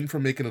abstain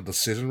from making a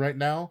decision right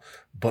now.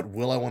 But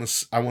Will, I want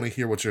to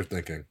hear what you're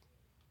thinking.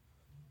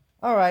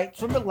 All right.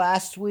 So remember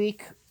last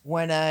week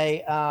when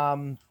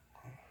I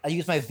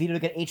used my veto to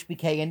get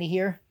HBK into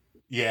here?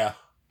 Yeah.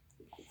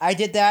 I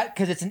did that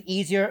because it's an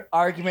easier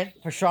argument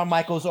for Shawn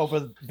Michaels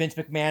over Vince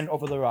McMahon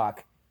over The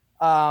Rock.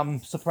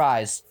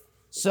 Surprise.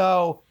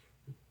 So,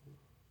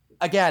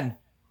 again,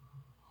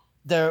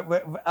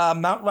 the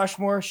Mount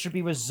Rushmore should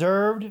be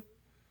reserved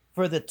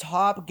for the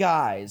top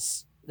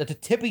guys, the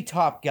tippy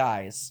top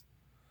guys.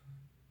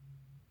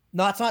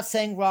 No, it's not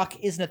saying Rock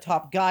isn't a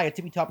top guy, a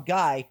tippy top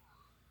guy,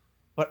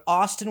 but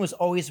Austin was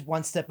always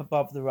one step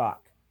above The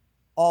Rock.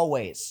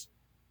 Always.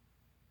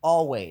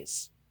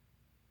 Always.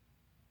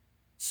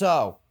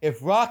 So,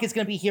 if Rock is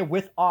going to be here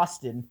with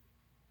Austin,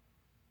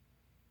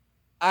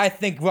 I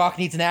think Rock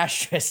needs an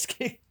asterisk.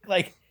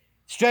 Like,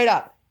 straight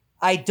up.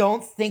 I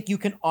don't think you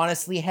can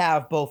honestly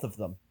have both of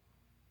them.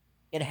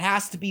 It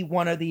has to be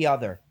one or the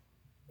other.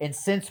 And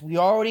since we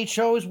already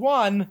chose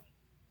one,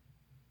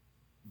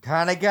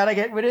 kind of got to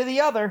get rid of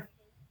the other.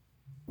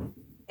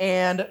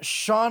 And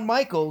Shawn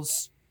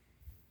Michaels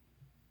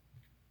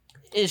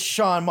is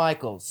Shawn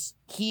Michaels.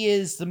 He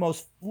is the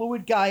most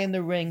fluid guy in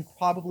the ring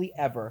probably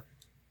ever.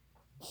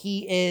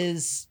 He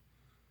is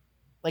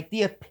like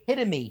the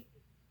epitome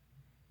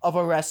of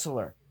a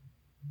wrestler.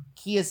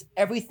 He is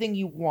everything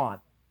you want.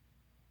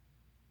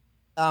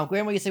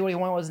 Graham, when you say what you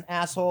want was an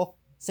asshole,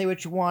 say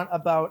what you want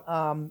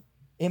about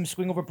him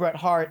screwing over Bret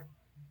Hart.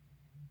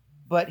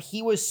 But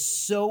he was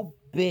so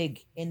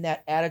big in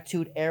that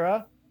Attitude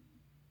Era.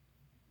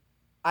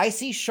 I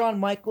see Shawn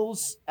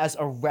Michaels as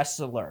a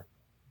wrestler,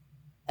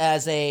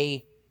 as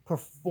a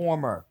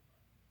performer,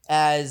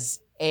 as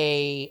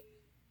a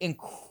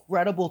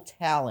incredible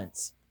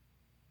talent.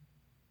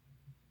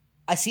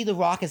 I see The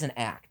Rock as an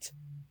act,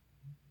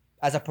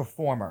 as a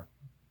performer,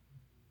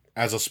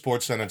 as a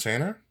sports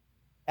entertainer,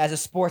 as a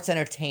sports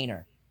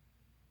entertainer.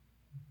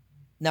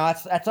 Now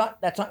that's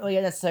not really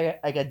necessarily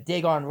like a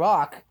dig on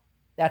Rock.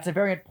 That's a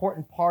very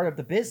important part of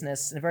the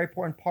business and a very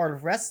important part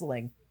of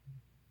wrestling.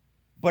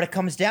 But it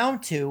comes down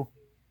to,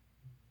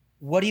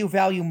 what do you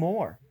value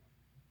more?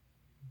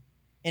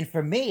 And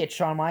for me, it's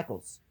Shawn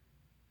Michaels.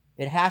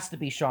 It has to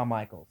be Shawn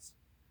Michaels.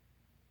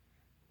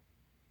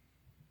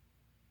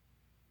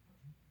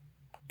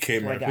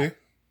 Kate Murphy.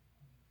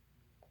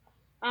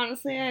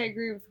 Honestly, I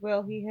agree with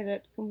Will. He hit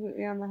it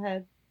completely on the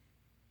head.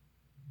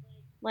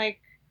 Like,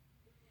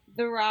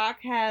 The Rock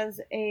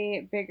has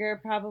a bigger,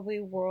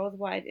 probably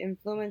worldwide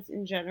influence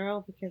in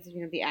general because of,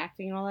 the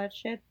acting and all that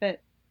shit,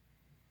 but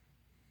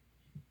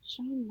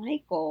Shawn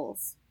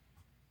Michaels,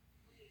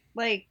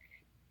 like,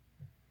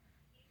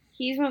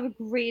 he's one of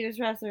the greatest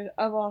wrestlers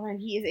of all time.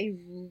 He is a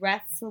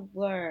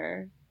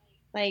wrestler.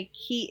 Like,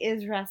 he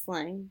is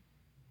wrestling.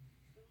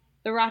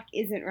 The Rock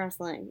isn't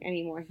wrestling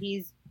anymore.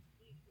 He's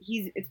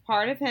it's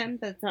part of him,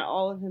 but it's not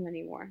all of him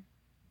anymore.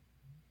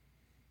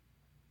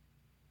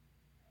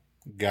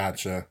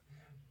 Gotcha.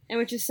 And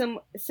which is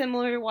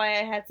similar to why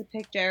I had to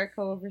pick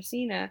Jericho over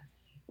Cena.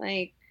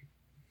 Like,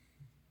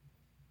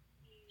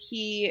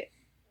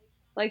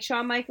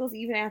 Shawn Michaels,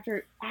 even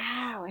after,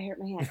 ow, I hurt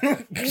my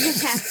hand.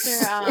 Even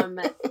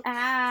after,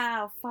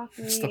 ow, fuck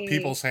me. It's the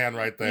people's hand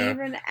right there.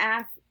 Even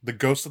after. The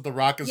ghost of The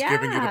Rock is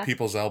giving you the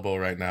people's elbow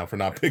right now for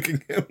not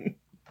picking him.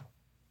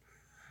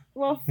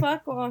 Well,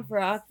 fuck off,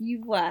 Rock.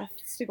 You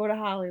left to go to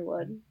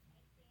Hollywood.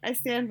 I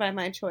stand by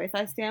my choice.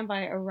 I stand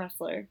by a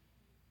wrestler.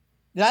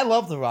 I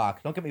love The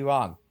Rock. Don't get me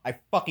wrong. I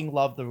fucking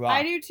love The Rock.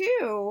 I do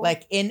too.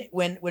 Like,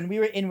 when we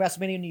were in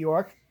WrestleMania New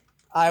York,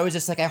 I was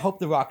just like, I hope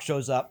The Rock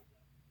shows up.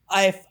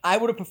 I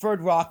would have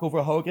preferred Rock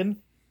over Hogan,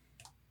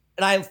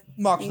 and I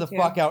marked the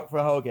fuck out for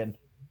Hogan.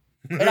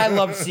 And I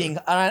loved seeing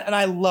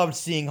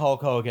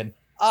Hulk Hogan.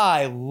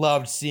 I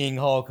loved seeing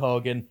Hulk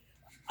Hogan.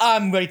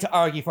 I'm ready to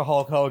argue for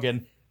Hulk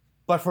Hogan,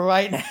 but for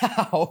right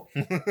now,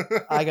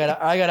 I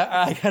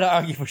gotta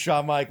argue for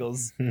Shawn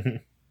Michaels.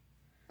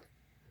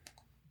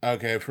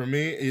 Okay, for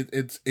me,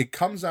 it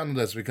comes down to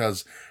this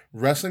because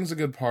wrestling's a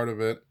good part of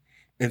it,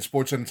 and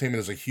sports entertainment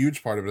is a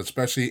huge part of it,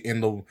 especially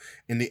in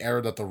the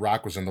era that The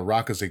Rock was in. The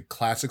Rock is a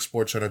classic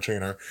sports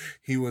entertainer.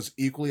 He was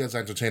equally as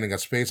entertaining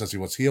as face as he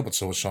was heel, but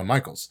so was Shawn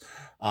Michaels.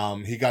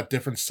 He got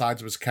different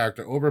sides of his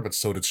character over, but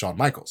so did Shawn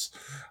Michaels.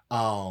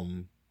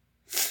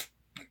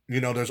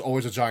 There's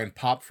always a giant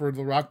pop for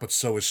The Rock, but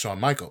so is Shawn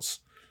Michaels.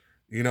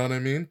 You know what I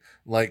mean?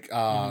 Like,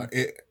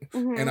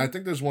 and I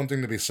think there's one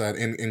thing to be said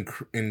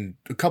in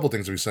a couple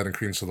things to be said in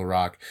Credence to The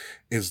Rock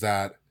is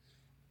that,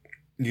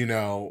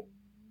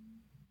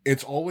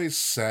 it's always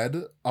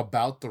said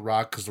about The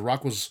Rock, because The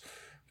Rock was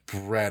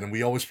bred, and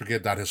we always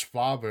forget that his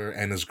father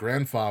and his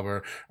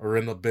grandfather are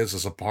in the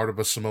business, a part of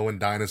a Samoan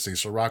dynasty.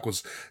 So Rock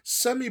was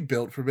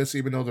semi-built for this,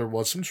 even though there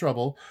was some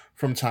trouble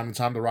from time to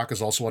time. The Rock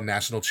is also a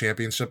national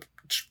championship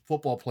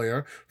football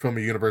player from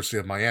the University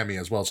of Miami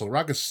as well. So The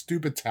Rock is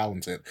stupid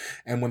talented.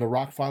 And when The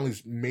Rock finally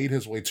made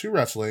his way to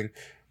wrestling,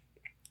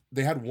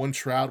 they had one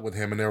tryout with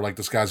him, and they were like,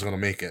 this guy's going to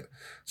make it.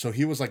 So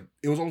he was like,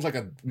 it was almost like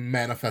a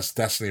manifest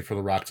destiny for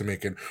The Rock to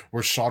make it,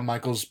 where Shawn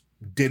Michaels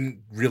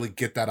didn't really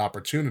get that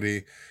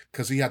opportunity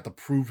because he had to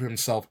prove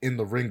himself in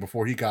the ring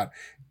before he got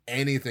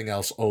anything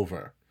else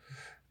over.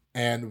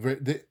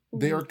 And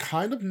they are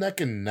kind of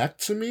neck and neck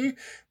to me.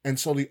 And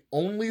so the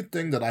only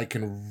thing that I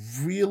can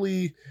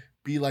really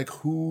be like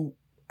who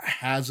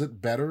has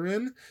it better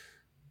in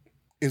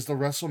is the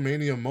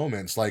WrestleMania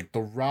moments. Like,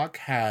 The Rock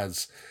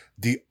has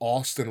the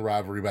Austin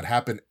rivalry that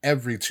happened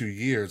every 2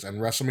 years, and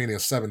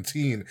WrestleMania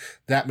 17,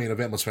 that main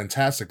event was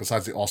fantastic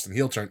besides the Austin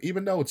heel turn,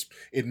 even though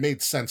it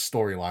made sense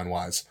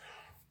storyline-wise.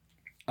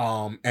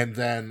 And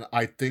then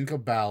I think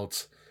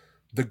about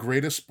the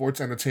greatest sports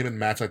entertainment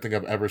match I think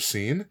I've ever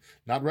seen,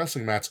 not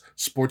wrestling match,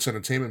 sports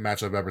entertainment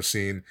match I've ever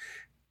seen,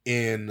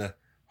 in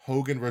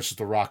Hogan versus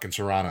The Rock in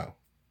Toronto.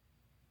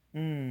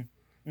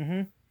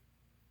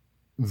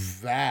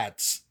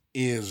 That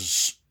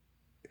is...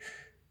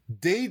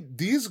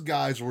 These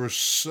guys were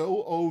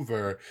so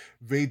over,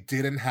 they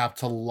didn't have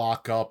to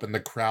lock up and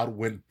the crowd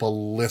went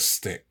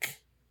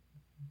ballistic.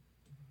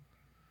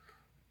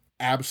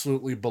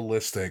 Absolutely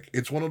ballistic.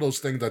 It's one of those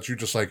things that you're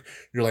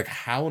like,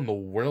 how in the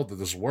world did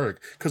this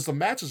work? Because the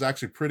match is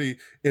actually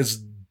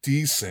is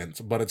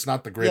decent, but it's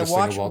not the greatest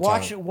thing of all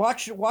time.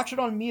 Watch it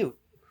on mute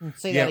and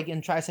say that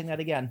again. Try saying that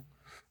again.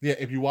 Yeah,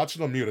 if you watch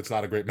it on mute, it's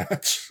not a great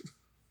match.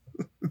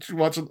 You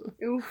watch it.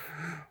 Oof.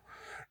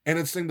 And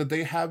it's saying that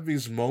they have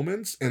these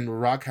moments, and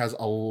Rock has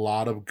a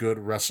lot of good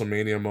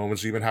WrestleMania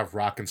moments. You even have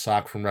Rock and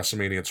Sock from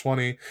WrestleMania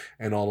 20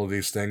 and all of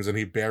these things. And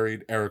he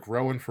buried Eric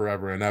Rowan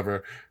forever and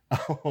ever.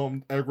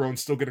 Eric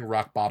Rowan's still getting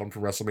rock bottom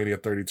from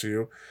WrestleMania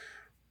 32.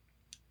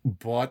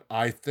 But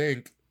I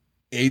think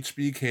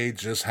HBK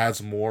just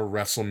has more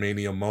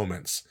WrestleMania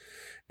moments.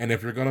 And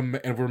if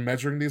we're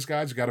measuring these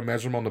guys, you got to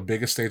measure them on the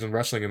biggest stage in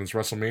wrestling, and it's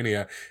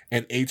WrestleMania.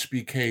 And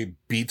HBK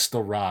beats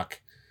The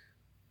Rock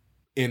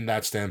in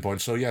that standpoint.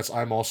 So yes,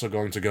 I'm also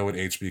going to go with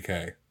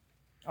HBK.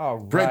 All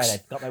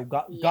right, I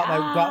got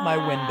my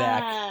win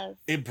back.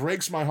 It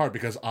breaks my heart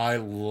because I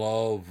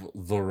love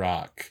The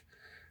Rock.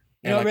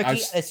 You know, Ricky,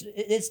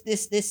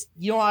 this.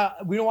 You know,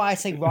 we know why I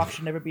say Rock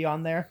should never be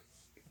on there.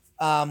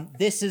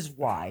 This is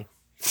why.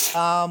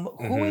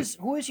 Who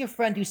is your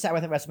friend who sat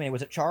with at WrestleMania?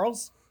 Was it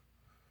Charles?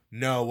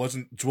 No, it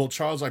wasn't. Well,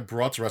 Charles I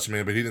brought to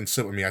WrestleMania, but he didn't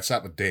sit with me. I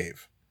sat with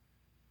Dave.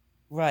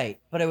 Right,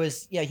 but it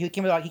was he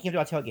came to our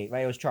tailgate,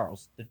 right? It was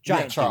Charles, the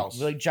giant Charles,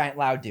 dude, really giant,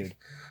 loud dude.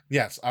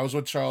 Yes, I was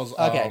with Charles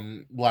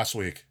last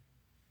week.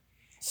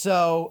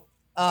 So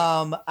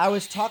I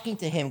was talking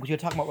to him because we were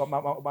talking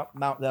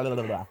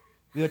about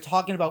we were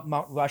talking about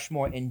Mount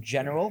Rushmore in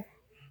general.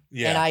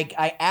 Yeah, and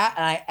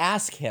I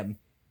asked him,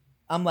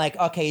 I'm like,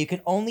 okay, you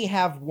can only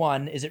have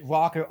one. Is it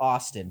Rock or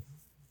Austin?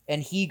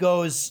 And he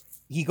goes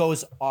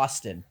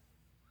Austin.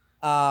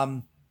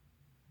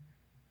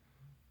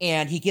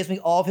 And he gives me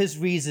all of his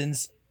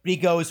reasons, but he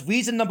goes,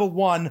 reason number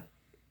one,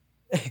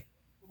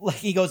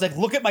 he goes like,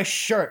 look at my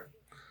shirt.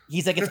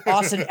 He's like, it's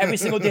Austin every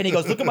single day. And he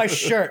goes, look at my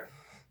shirt.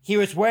 He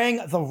was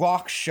wearing the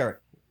Rock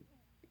shirt.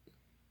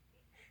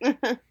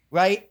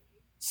 Right?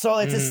 So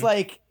it's just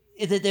like,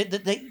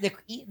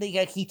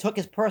 he took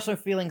his personal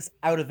feelings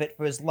out of it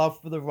for his love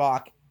for the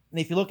Rock. And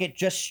if you look at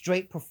just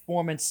straight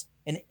performance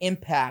and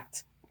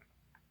impact,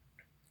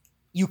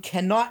 you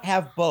cannot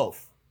have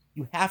both.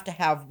 You have to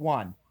have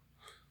one.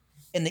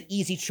 And the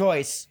easy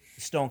choice,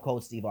 Stone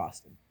Cold Steve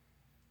Austin.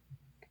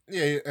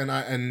 Yeah,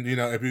 and you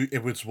know, if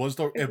it was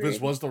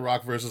the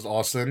Rock versus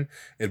Austin,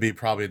 it'd be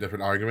probably a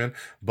different argument.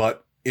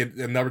 But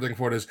another thing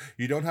for it is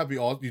you don't have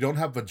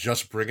the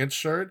Just Bring It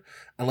shirt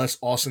unless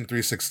Austin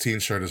 316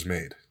 shirt is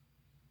made.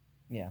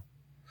 Yeah,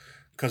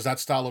 because that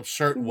style of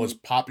shirt was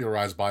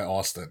popularized by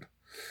Austin,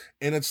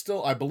 and it's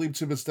still, I believe,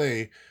 to this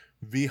day,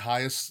 the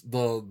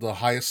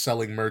highest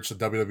selling merch that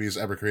WWE has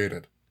ever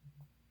created.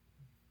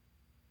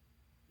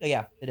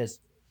 Yeah, it is.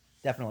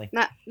 Definitely.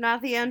 Not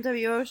the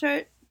NWO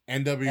shirt?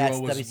 NWO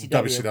was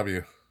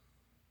WCW.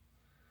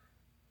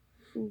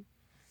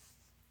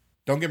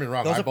 Don't get me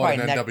wrong, I bought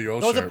an NWO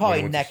shirt. Those are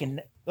probably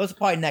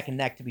neck and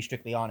neck, to be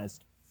strictly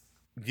honest.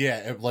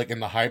 Yeah, like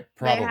in the hype,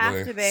 probably. They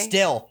have to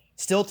be.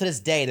 Still to this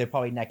day, they're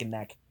probably neck and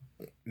neck.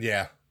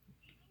 Yeah.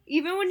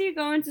 Even when you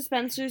go into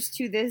Spencer's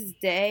to this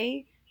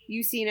day,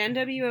 you see an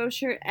NWO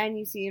shirt and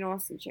you see an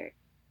Austin shirt.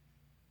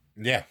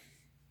 Yeah.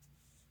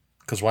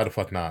 Because why the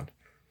fuck not?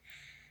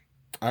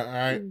 All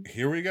right,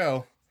 here we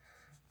go.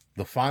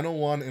 The final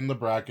one in the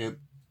bracket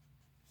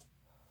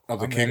of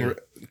the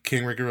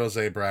King Ricky Rose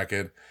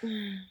bracket.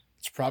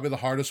 It's probably the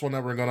hardest one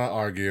that we're going to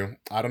argue.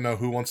 I don't know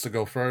who wants to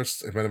go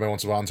first. If anybody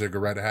wants to volunteer, go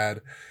right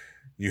ahead.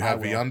 You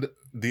have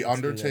the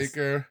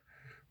Undertaker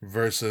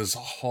versus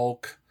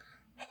Hulk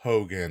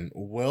Hogan.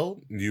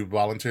 Will, you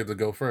volunteered to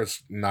go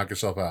first. Knock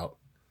yourself out.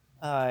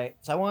 All right,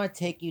 so I want to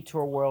take you to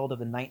a world of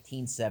the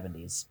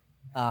 1970s.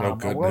 A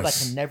world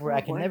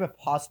I can never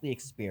possibly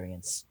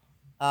experience.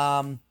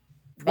 Probably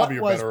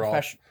you're better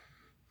off.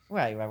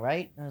 Right.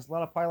 There's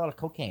probably a lot of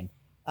cocaine.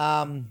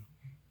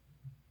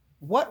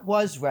 What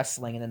was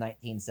wrestling in the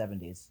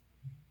 1970s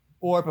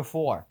or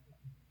before?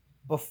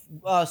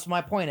 So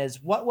my point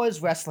is, what was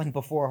wrestling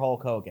before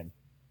Hulk Hogan?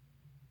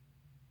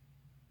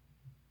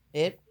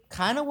 It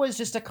kind of was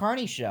just a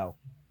carny show.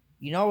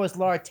 it was a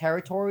lot of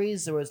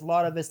territories. There was a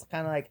lot of this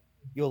kind of like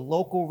your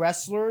local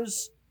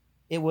wrestlers.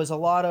 It was a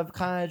lot of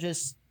kind of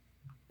just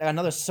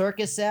another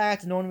circus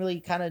act. No one really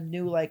kind of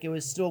knew like it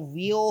was still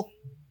real.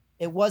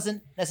 It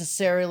wasn't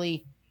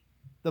necessarily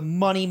the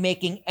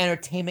money-making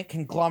entertainment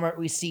conglomerate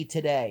we see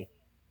today.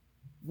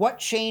 What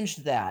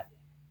changed that?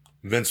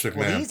 Vince McMahon.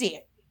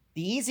 Well,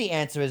 the easy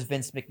answer is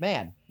Vince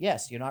McMahon.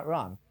 Yes, you're not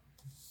wrong.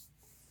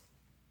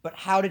 But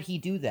how did he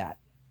do that?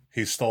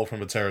 He stole from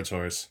the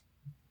territories.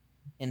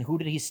 And who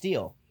did he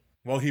steal?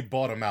 Well, he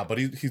bought them out, but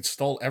he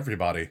stole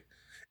everybody.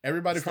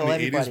 Everybody from the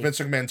 80s, Vince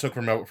McMahon took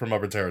from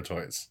other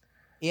territories.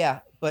 Yeah,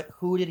 but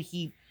who did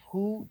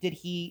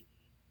he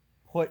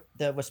put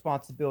the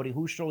responsibility?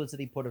 Whose shoulders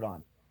did he put it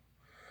on?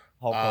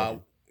 Hulk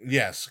Hogan.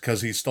 Yes,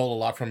 because he stole a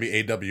lot from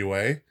the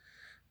AWA.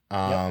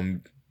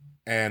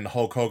 And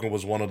Hulk Hogan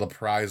was one of the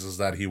prizes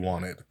that he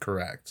wanted.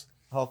 Correct.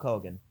 Hulk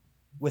Hogan.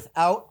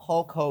 Without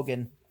Hulk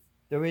Hogan,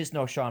 there is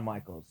no Shawn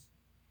Michaels.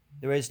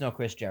 There is no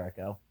Chris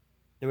Jericho.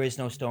 There is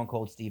no Stone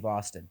Cold Steve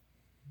Austin.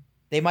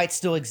 They might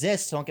still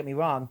exist, don't get me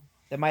wrong.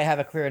 They might have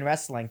a career in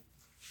wrestling.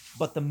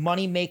 But the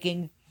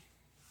money-making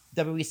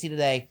WWC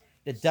today,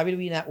 the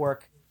WWE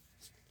Network,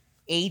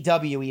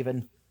 AEW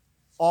even,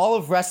 all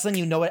of wrestling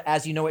you know it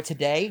as you know it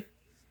today,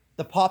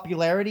 the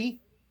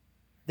popularity,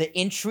 the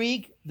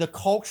intrigue, the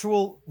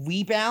cultural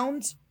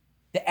rebound,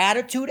 the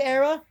Attitude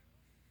Era,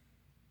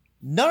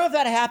 none of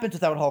that happens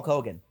without Hulk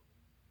Hogan.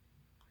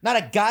 Not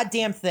a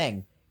goddamn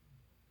thing.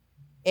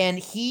 And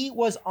he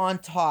was on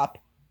top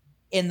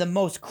in the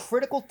most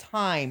critical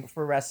time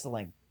for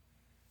wrestling.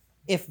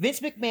 If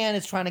Vince McMahon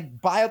is trying to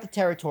buy out the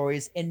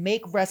territories and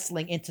make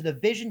wrestling into the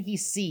vision he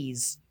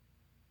sees,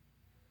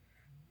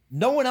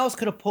 no one else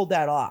could have pulled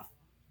that off.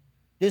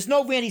 There's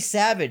no Randy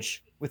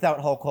Savage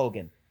without Hulk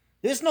Hogan.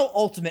 There's no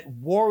Ultimate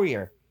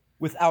Warrior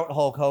without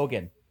Hulk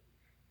Hogan.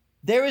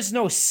 There is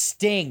no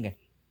Sting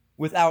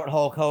without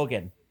Hulk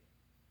Hogan.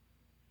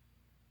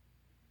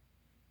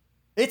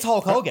 It's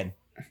Hulk Hogan.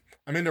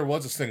 I mean, there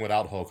was a Sting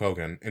without Hulk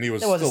Hogan, and he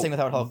was. There was a Sting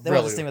without Hulk. There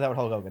was a Sting without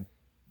Hulk Hogan.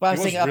 But I'm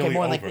saying, okay,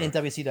 more like in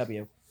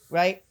WCW,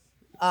 right?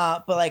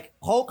 But like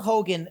Hulk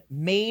Hogan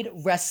made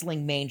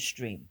wrestling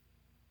mainstream.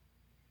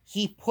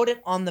 He put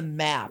it on the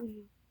map,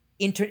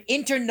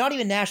 not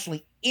even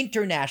nationally,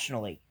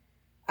 internationally.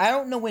 I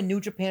don't know when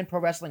New Japan Pro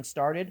Wrestling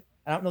started.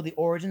 I don't know the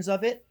origins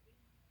of it,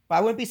 but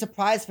I wouldn't be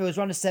surprised if it was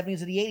around the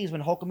 70s or the 80s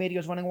when Hulkamania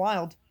was running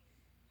wild.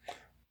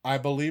 I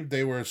believe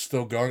they were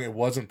still going. It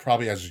wasn't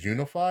probably as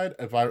unified.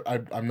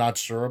 I'm not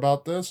sure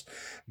about this,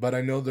 but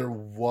I know there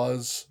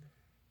was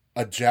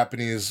a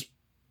Japanese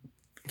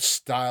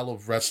style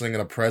of wrestling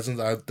and a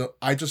presence.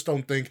 I just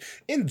don't think,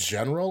 in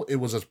general, it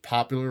was as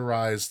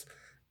popularized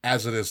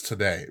as it is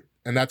today,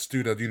 and that's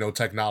due to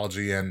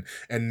technology and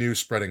news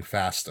spreading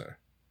faster.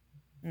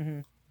 Mm-hmm.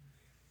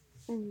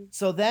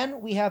 So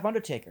then we have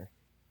Undertaker,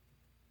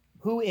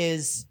 who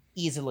is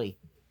easily,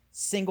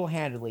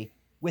 single-handedly,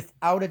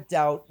 without a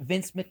doubt,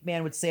 Vince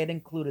McMahon would say it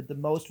included, the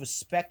most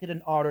respected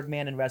and honored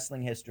man in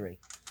wrestling history.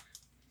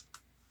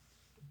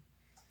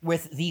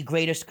 With the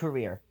greatest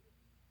career.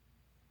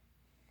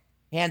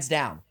 Hands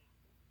down.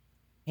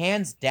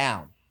 Hands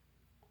down.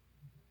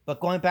 But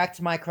going back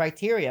to my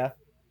criteria,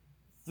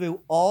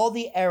 through all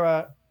the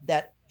era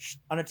that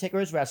Undertaker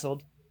has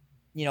wrestled,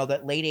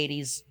 that late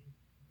 80s,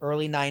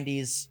 early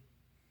 90s,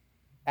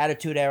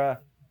 Attitude Era,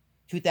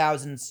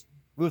 2000s,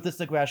 Ruthless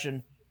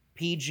Aggression,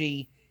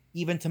 PG,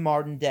 even to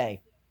modern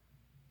day,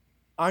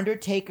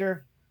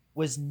 Undertaker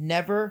was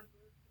never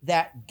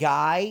that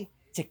guy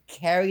to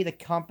carry the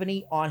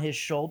company on his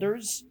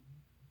shoulders.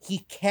 He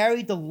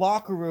carried the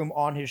locker room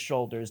on his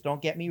shoulders,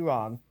 don't get me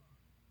wrong.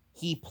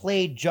 He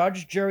played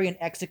judge, jury, and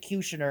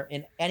executioner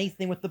in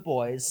anything with the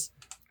boys.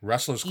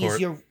 Wrestler's Court. He's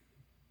your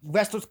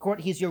Wrestler's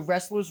Court. He's your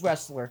wrestler's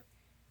wrestler.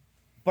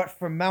 But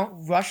for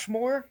Mount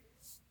Rushmore,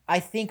 I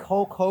think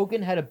Hulk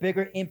Hogan had a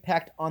bigger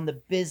impact on the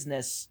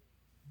business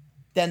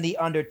than The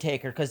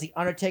Undertaker, because The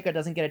Undertaker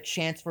doesn't get a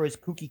chance for his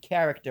kooky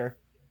character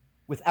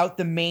without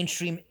the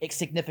mainstream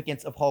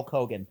significance of Hulk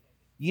Hogan.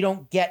 You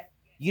don't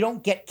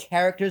get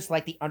characters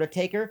like The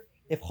Undertaker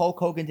if Hulk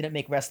Hogan didn't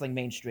make wrestling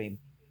mainstream.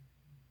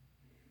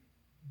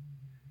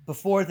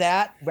 Before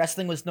that,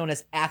 wrestling was known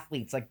as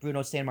athletes like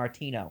Bruno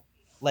Sammartino,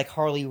 like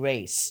Harley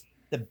Race,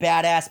 the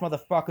badass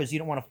motherfuckers you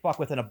don't want to fuck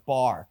with in a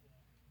bar.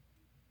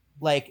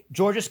 Like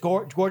Gorgeous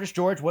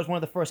George was one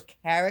of the first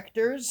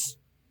characters,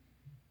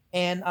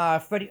 and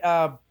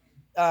Superstar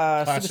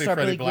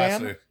Billy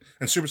Graham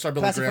and Superstar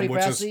Billy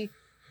Graham,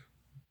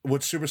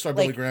 which Superstar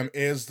Billy Graham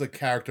is the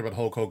character that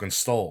Hulk Hogan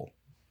stole.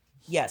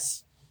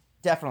 Yes,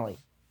 definitely.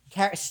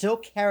 Still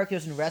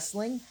characters in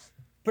wrestling,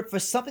 but for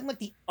something like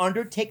The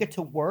Undertaker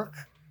to work,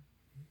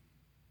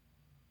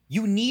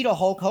 you need a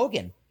Hulk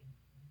Hogan.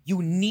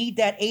 You need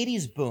that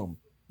 80s boom.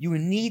 You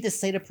need to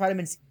say the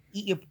vitamins,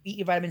 eat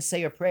your vitamins,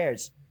 say your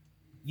prayers.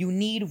 You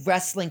need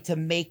wrestling to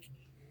make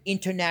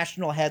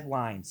international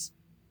headlines.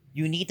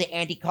 You need the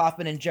Andy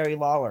Kaufman and Jerry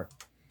Lawler.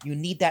 You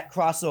need that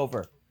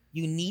crossover.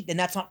 And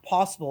that's not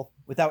possible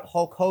without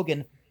Hulk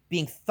Hogan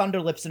being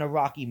Thunderlips in a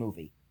Rocky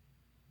movie.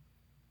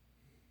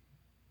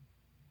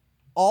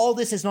 All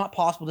this is not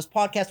possible. This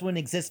podcast wouldn't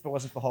exist if it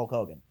wasn't for Hulk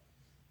Hogan.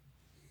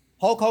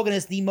 Hulk Hogan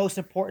is the most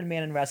important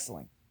man in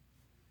wrestling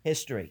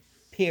history.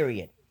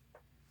 Period.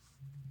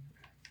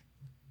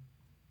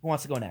 Who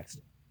wants to go next?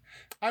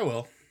 I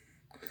will.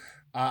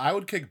 I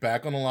would kick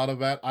back on a lot of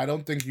that. I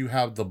don't think you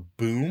have the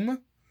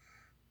boom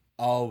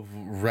of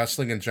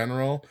wrestling in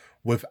general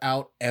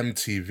without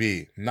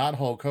MTV, not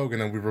Hulk Hogan.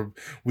 And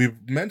we've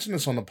mentioned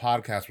this on the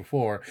podcast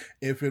before.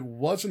 If it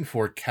wasn't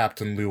for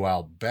Captain Lou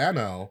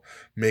Albano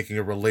making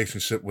a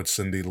relationship with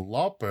Cyndi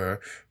Lauper,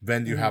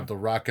 then you have the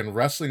Rock and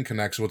Wrestling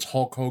connection, which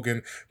Hulk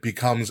Hogan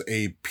becomes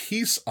a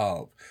piece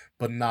of,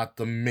 but not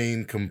the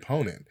main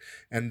component.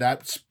 And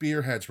that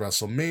spearheads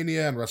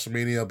WrestleMania, and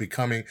WrestleMania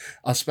becoming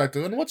a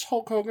spectacle in which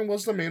Hulk Hogan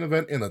was the main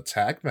event in a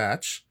tag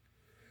match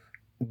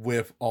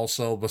with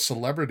also the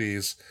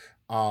celebrities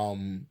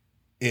in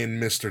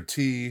Mr.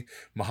 T.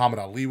 Muhammad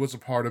Ali was a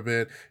part of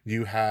it.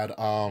 You had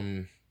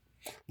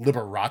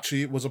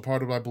Liberace was a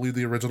part of, I believe,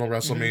 the original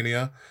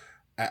WrestleMania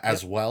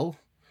as well.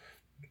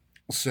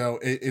 So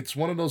it's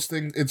one of those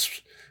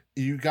things.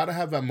 You got to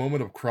have that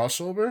moment of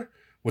crossover,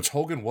 which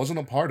Hogan wasn't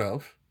a part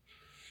of.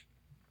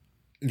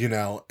 You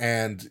know,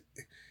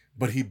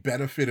 but he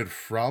benefited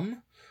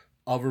from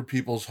other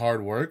people's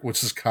hard work,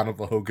 which is kind of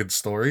a Hogan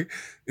story,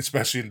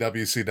 especially in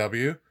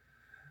WCW.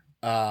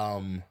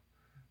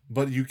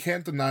 But you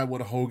can't deny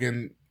what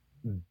Hogan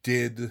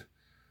did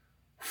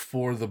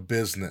for the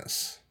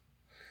business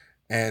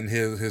and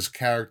his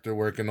character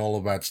work and all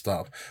of that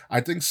stuff.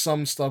 I think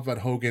some stuff that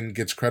Hogan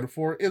gets credit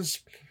for is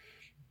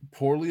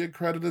poorly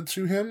accredited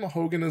to him.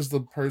 Hogan is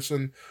the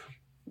person,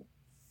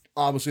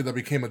 obviously, that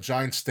became a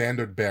giant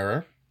standard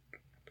bearer.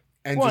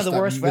 And one of the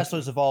worst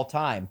wrestlers of all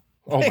time.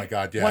 Oh my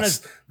God, yes. One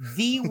of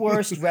the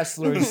worst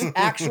wrestlers,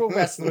 actual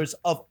wrestlers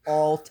of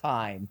all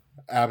time.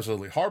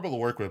 Absolutely. Horrible to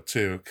work with,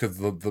 too, because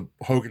the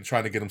Hogan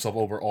trying to get himself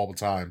over all the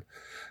time.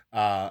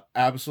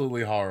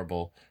 Absolutely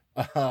horrible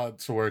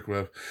to work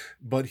with.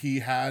 But he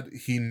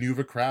knew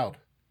the crowd.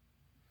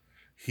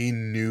 He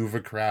knew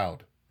the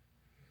crowd.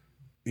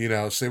 You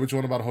know, say what you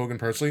want about Hogan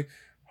personally.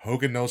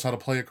 Hogan knows how to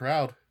play a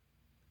crowd.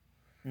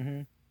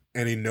 Mm-hmm.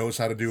 And he knows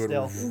how to do it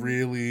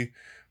really,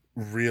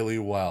 really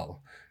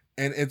well.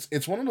 And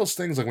it's one of those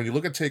things, like when you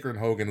look at Taker and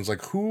Hogan, it's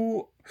like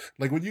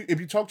if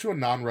you talk to a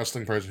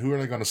non-wrestling person, who are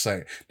they going to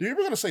say? You're either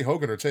going to say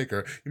Hogan or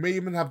Taker. You may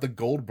even have the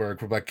Goldberg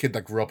from that kid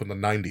that grew up in the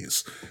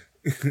 90s.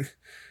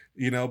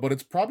 You know, but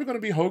it's probably going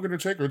to be Hogan or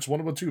Taker. It's one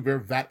of the two.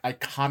 They're that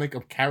iconic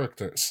of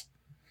characters.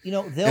 You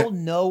know, they'll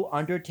know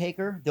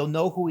Undertaker. They'll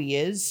know who he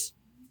is.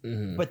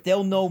 Mm-hmm. But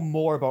they'll know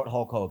more about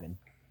Hulk Hogan.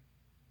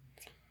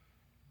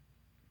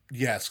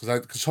 Yes,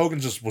 because Hogan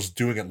just was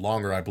doing it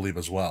longer, I believe,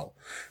 as well.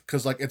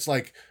 Because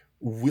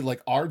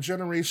our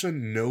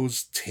generation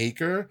knows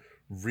Taker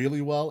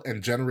really well,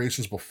 and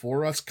generations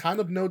before us kind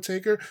of know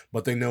Taker,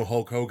 but they know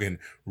Hulk Hogan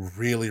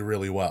really,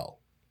 really well.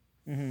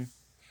 Mm-hmm.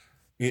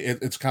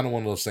 It's kind of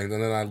one of those things.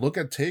 And then I look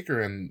at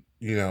Taker and,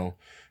 you know,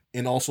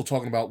 and also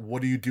talking about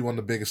what do you do on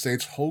the biggest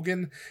stage.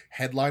 Hogan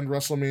headlined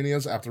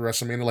WrestleManias after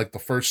WrestleMania, like the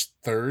first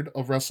third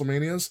of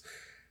WrestleManias.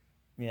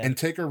 Yeah. And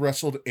Taker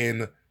wrestled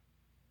in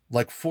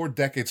like 4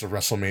 decades of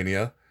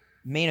WrestleMania.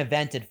 Main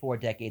evented 4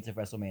 decades of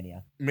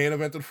WrestleMania.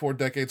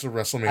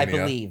 I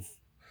believe.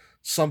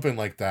 Something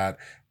like that.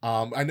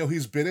 I know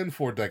he's been in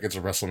 4 decades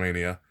of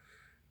WrestleMania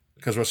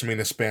because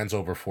WrestleMania spans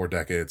over 4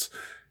 decades.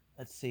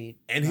 Let's see.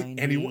 And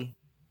 90,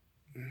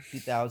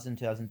 2000,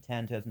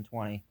 2010,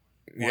 2020.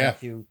 Yeah.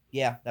 2.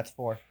 Yeah, that's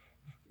 4.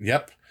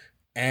 Yep.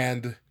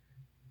 And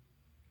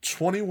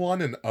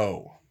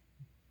 21-0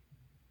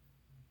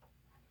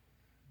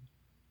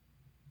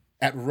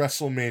 at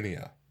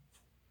WrestleMania.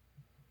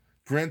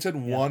 Granted,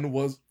 one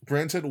was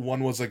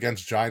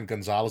against Giant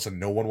Gonzalez, and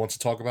no one wants to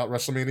talk about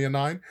WrestleMania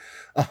 9.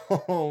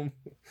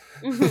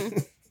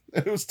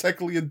 It was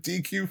technically a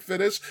DQ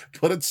finish,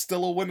 but it's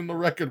still a win in the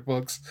record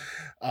books.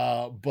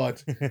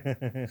 But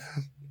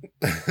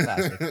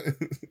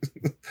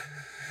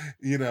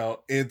you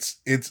know,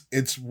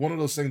 it's one of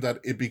those things that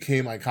it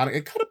became iconic.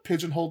 It kind of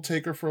pigeonholed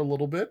Taker for a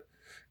little bit,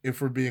 if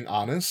we're being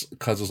honest,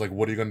 because it's like,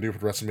 what are you going to do for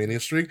the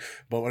WrestleMania streak?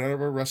 But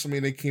whenever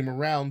WrestleMania came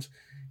around,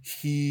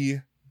 he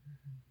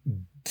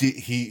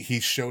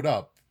showed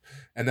up,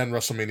 and then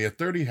WrestleMania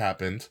 30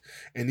 happened,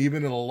 and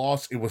even in a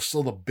loss, it was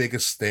still the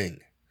biggest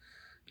thing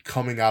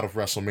coming out of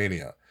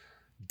WrestleMania.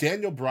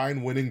 Daniel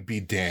Bryan winning, be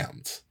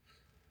damned.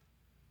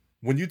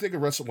 When I think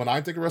of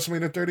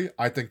WrestleMania 30,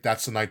 I think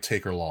that's the night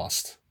Taker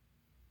lost.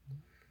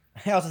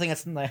 I also think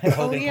that's the night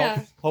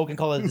Hogan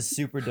called it the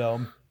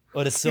Superdome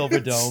or the Silver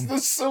Dome. The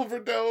Silver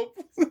Dome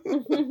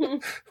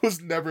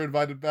was never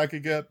invited back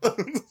again.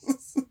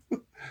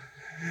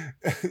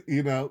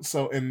 You know,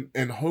 so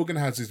and Hogan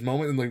has these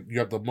moments, and like you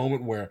have the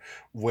moment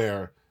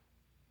where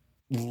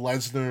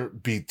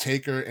Lesnar beat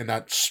Taker, and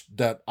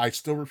that I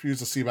still refuse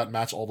to see that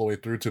match all the way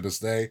through to this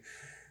day.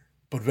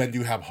 But then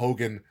you have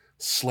Hogan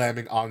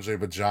slamming Andre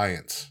the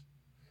Giant.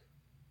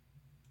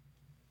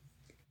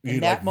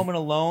 That moment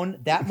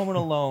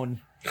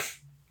alone.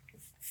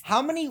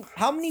 How many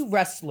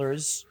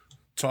wrestlers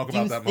talk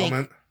about that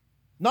moment?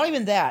 Not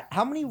even that.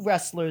 How many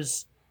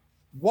wrestlers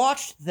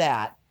watched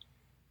that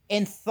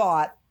and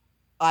thought,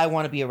 I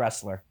want to be a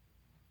wrestler?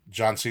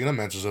 John Cena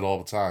mentions it all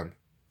the time.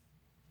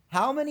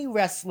 How many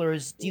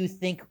wrestlers do you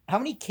think, how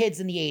many kids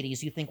in the 80s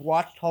do you think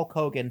watched Hulk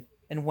Hogan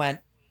and went,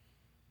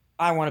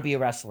 I want to be a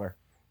wrestler?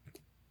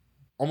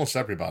 Almost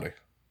everybody.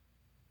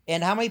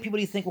 And how many people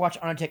do you think watch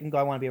Undertaker and go,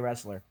 I want to be a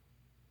wrestler?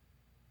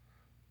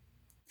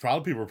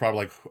 Probably people were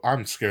probably like,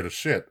 I'm scared of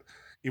shit.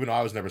 Even though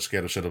I was never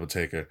scared of shit of a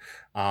Taker.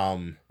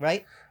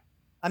 Right?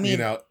 I mean, you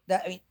know,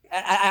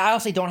 I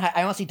honestly don't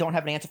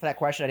have an answer for that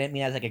question. I didn't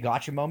mean it as like a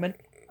gotcha moment.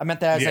 I meant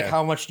that as like,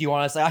 how much do you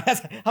honestly?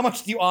 How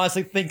much do you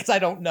honestly think? Because I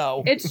don't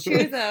know. It's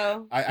true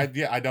though.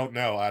 I don't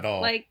know at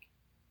all. Like,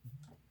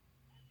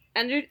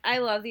 I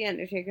love the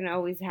Undertaker and I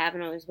always have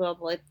and always will.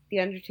 But like,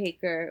 the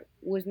Undertaker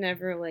was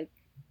never like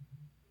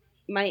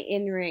my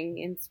in-ring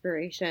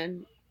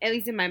inspiration, at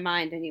least in my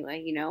mind,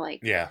 anyway. You know, like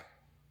yeah.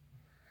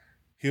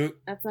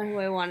 That's not who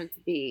I wanted to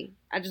be.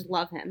 I just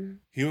love him.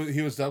 He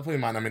was definitely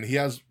mine. I mean, he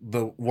has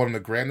one of the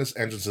grandest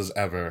entrances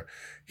ever.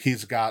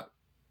 He's got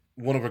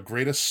one of the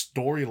greatest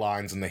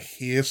storylines in the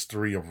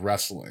history of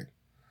wrestling.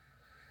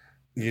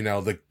 You know,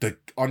 the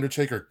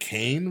Undertaker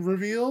Kane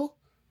reveal,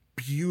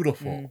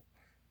 beautiful,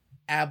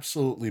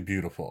 absolutely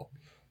beautiful.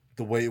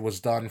 The way it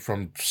was done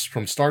from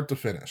start to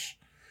finish.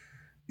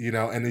 You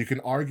know, and you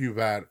can argue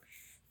that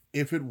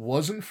if it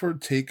wasn't for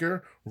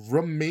Taker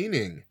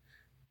remaining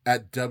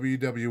at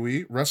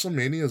WWE,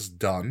 WrestleMania is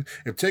done.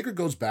 If Taker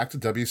goes back to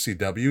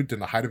WCW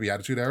during the height of the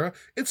Attitude Era,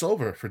 it's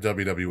over for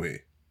WWE.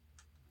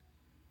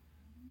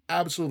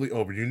 Absolutely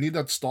over. You need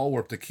that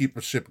stalwart to keep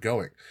the ship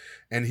going.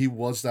 And he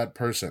was that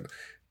person.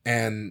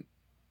 And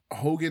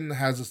Hogan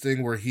has this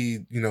thing where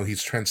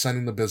he's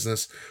transcending the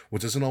business,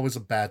 which isn't always a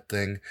bad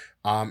thing.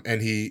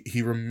 And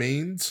he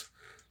remains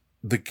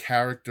the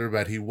character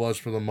that he was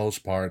for the most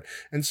part.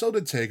 And so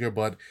did Taker,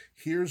 but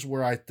here's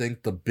where I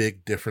think the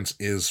big difference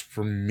is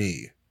for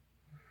me.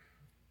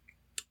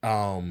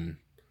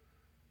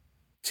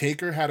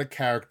 Taker had a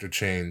character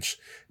change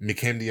and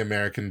became the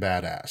American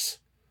Badass,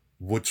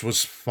 which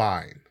was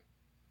fine.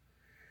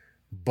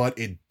 But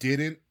it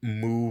didn't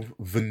move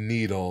the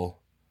needle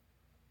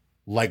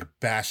like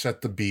Bash at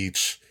the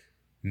Beach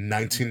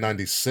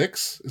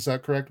 1996. Is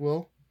that correct,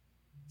 Will?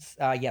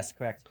 Yes,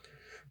 correct.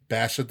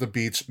 Bash at the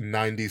Beach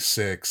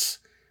 96.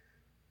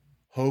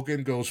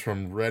 Hogan goes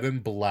from red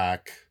and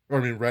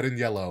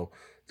yellow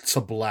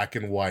to black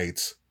and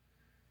white.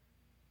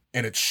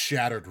 And it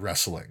shattered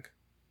wrestling.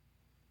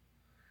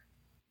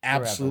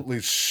 Absolutely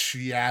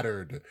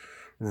shattered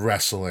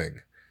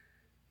wrestling.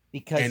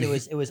 Because and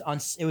it was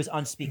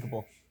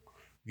unspeakable.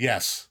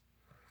 Yes.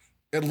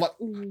 And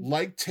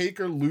like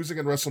Taker losing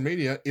at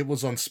WrestleMania, it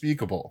was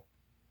unspeakable.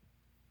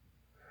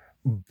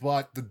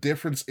 But the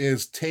difference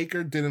is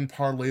Taker didn't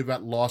parlay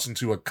that loss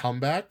into a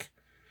comeback.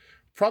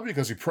 Probably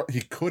because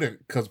he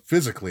couldn't, because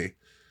physically.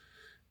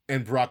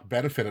 And Brock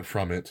benefited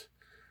from it.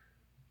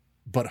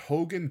 But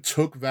Hogan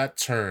took that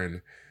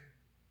turn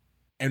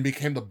and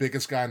became the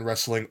biggest guy in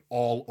wrestling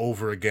all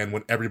over again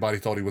when everybody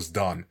thought he was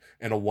done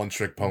and a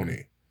one-trick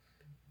pony.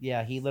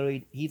 Yeah, he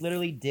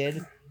literally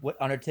did what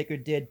Undertaker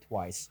did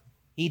twice.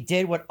 He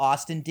did what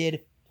Austin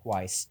did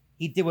twice.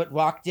 He did what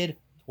Rock did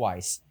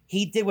twice.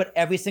 He did what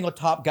every single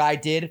top guy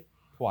did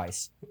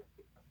twice.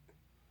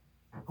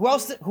 Who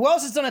else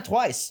has done it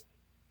twice?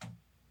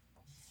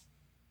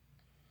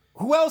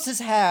 Who else has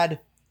had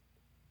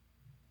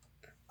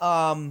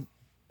an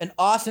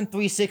Austin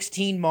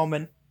 316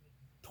 moment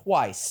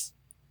twice?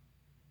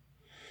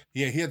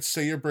 Yeah, he had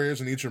Say Your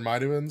Prayers and Eat Your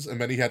Vitamins,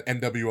 and then he had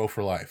NWO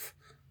for life.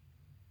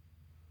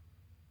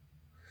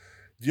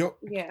 The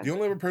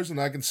only other person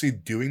I can see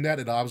doing that,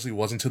 it obviously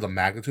wasn't to the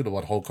magnitude of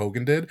what Hulk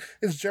Hogan did,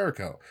 is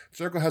Jericho.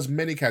 Jericho has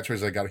many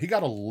catchphrases he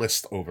got a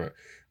list over.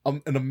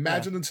 An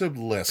imaginative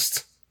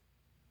list.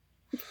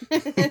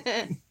 But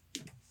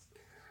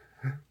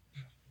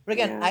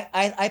again,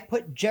 I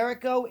put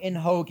Jericho and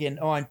Hogan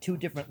on two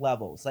different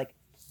levels. Like,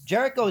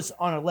 Jericho's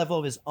on a level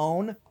of his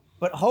own,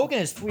 but Hogan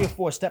is 3 or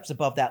 4 steps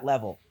above that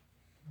level.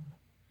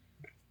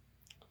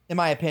 In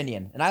my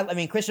opinion. And I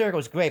mean, Chris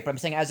Jericho's great, but I'm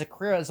saying as a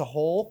career as a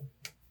whole,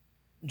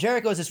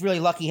 Jericho's just really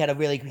lucky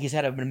he's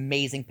had an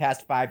amazing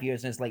past 5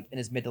 years in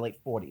his mid to late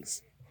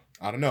 40s.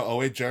 I don't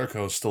know. 08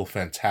 Jericho is still a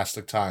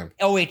fantastic time.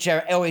 08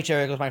 Jericho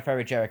is my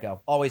favorite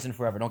Jericho. Always and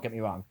forever, don't get me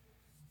wrong.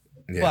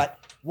 Yeah. But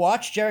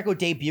watch Jericho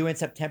debut in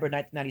September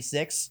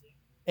 1996,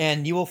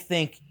 and you will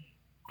think,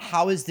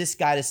 how is this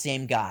guy the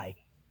same guy?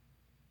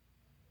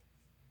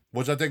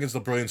 Which I think is the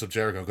brilliance of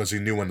Jericho, because he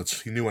knew when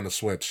to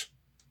switch.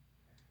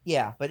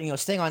 Yeah, but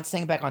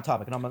staying back on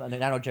topic, and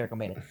I know Jericho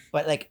made it,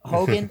 but like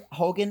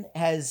Hogan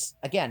has,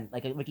 again,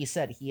 like you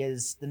said, he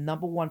is the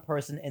number one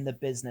person in the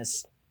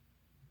business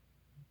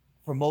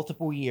for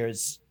multiple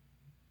years,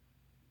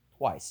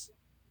 twice,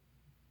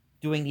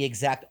 doing the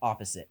exact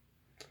opposite.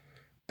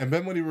 And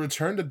then when he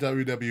returned to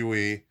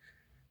WWE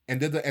and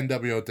did the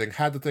NWO thing,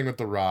 had the thing with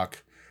The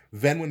Rock,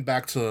 then went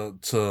back to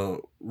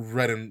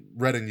red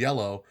and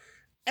yellow,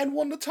 and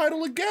won the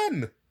title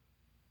again.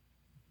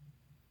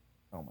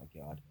 Oh my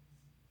God.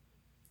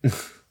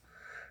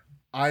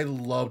 I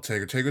love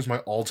Taker. Taker's my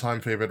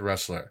all-time favorite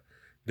wrestler.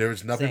 There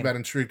is nothing Same. that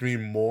intrigued me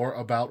more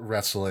about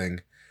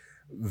wrestling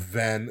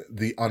than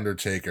The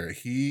Undertaker.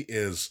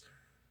 He's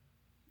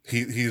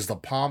the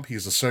pomp,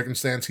 he's the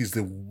circumstance, he's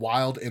the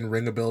wild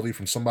in-ring ability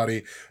from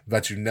somebody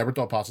that you never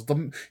thought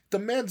possible. The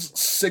man's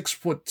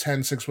 6'10",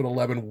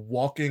 6'11",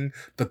 walking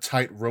the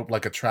tightrope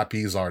like a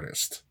trapeze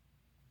artist.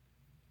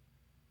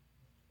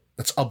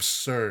 That's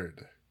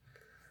absurd.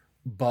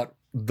 But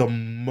the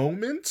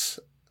moment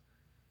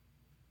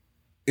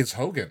is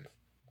Hogan.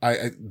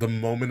 The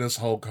moment is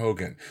Hulk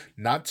Hogan.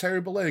 Not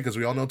Terry Bollea, because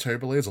we all know Terry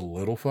Bollea is a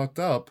little fucked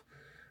up.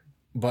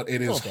 But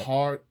it is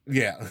hard.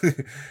 Yeah.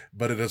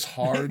 But it is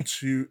hard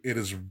to, it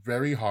is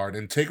very hard.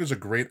 And Taker's a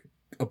great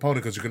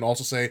opponent because you can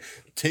also say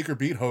Taker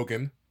beat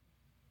Hogan.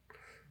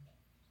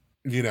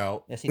 You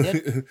know. Yes, he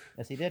did.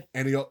 Yes, he did.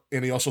 And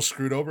he also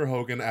screwed over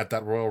Hogan at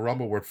that Royal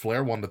Rumble where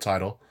Flair won the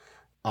title.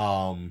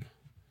 But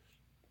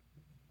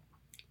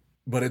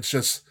it's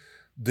just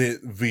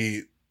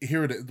here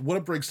it is. What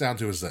it breaks down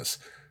to is this.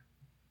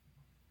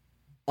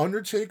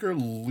 Undertaker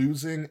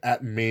losing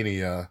at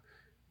Mania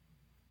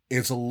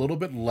is a little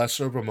bit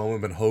lesser of a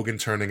moment than Hogan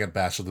turning at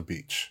Bash of the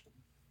Beach.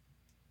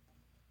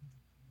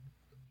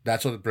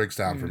 That's what it breaks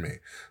down for me.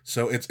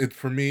 So it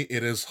for me,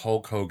 it is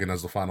Hulk Hogan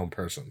as the final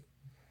person.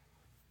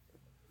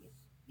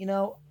 You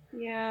know,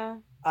 Yeah.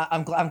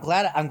 I'm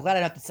glad I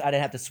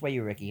didn't have to sway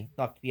you, Ricky.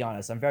 Not to be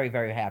honest, I'm very,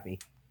 very happy.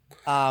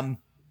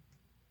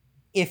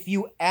 If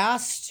you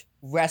asked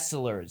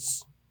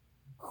wrestlers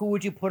who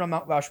would you put on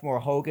Mount Rushmore,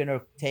 Hogan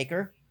or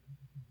Taker,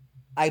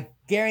 I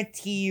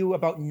guarantee you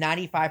about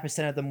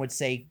 95% of them would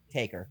say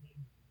Taker.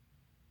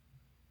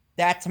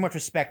 That's how much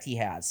respect he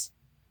has.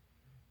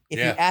 If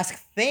you ask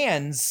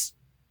fans,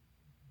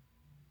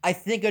 I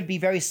think it'd be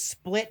very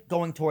split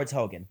going towards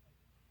Hogan.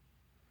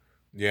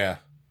 Yeah.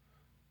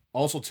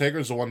 Also,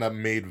 Taker's the one that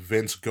made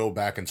Vince go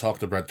back and talk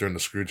to Bret during the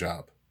screw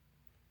job.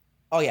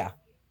 Oh yeah.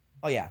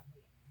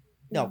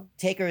 No,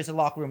 Taker is a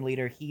locker room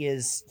leader. He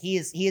has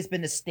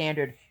been the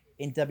standard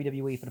in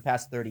WWE for the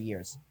past 30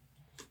 years.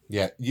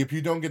 Yeah, if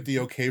you don't get the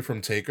okay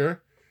from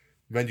Taker,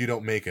 then you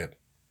don't make it.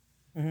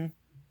 Mm-hmm.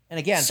 And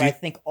again, but I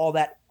think all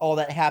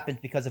that happened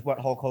because of what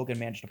Hulk Hogan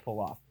managed to pull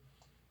off.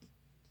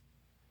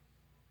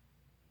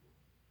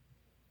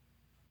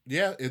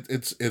 Yeah, it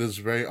is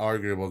very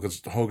arguable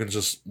because Hogan's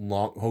just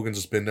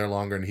been there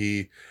longer, and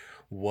he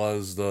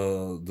was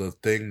the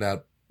thing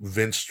that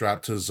Vince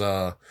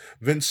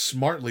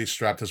smartly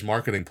strapped his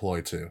marketing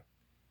ploy to.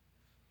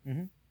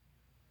 Mm-hmm.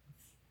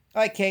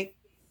 All right, Kate,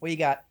 what you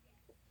got?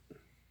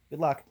 Good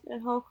luck.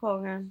 And Hulk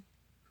Hogan.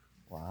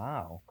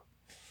 Wow.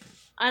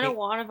 I don't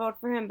want to vote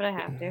for him, but I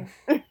have to.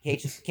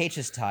 Kate's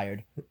just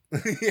tired.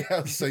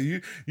 Yeah, so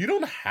you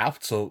don't have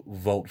to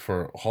vote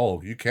for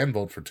Hulk. You can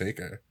vote for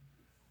Taker.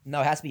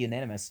 No, it has to be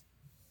unanimous.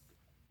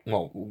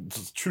 Well,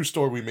 it's a true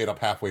story we made up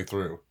halfway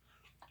through.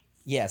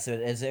 Yes, it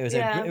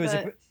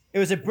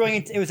was a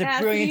brilliant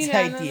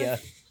idea.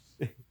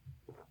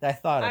 I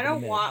thought. I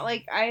don't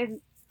want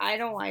I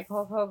don't like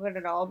Hulk Hogan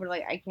at all, but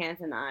like I can't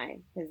deny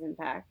his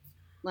impact.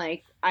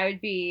 Like I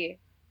would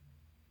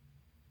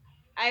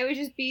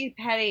just be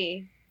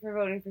petty for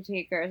voting for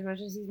Taker. As much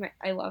as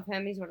I love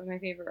him, he's one of my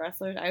favorite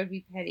wrestlers. I would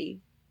be petty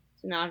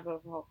to not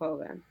vote for Hulk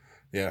Hogan.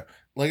 Yeah,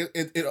 like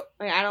it.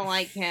 Like I don't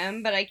like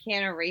him, but I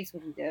can't erase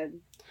what he did.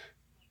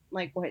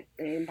 Like what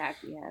the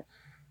impact he had.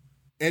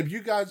 If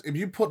you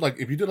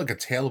did like a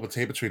tail of a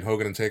tape between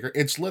Hogan and Taker,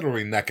 it's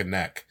literally neck and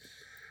neck.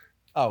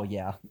 Oh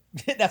yeah,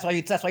 that's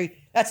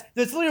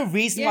there's literally a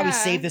reason why we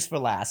saved this for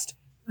last.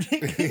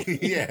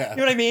 Yeah, you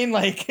know what I mean?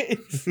 Like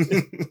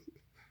it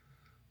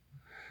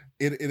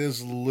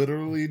is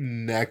literally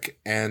neck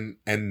and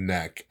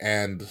neck,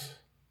 and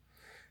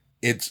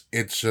it's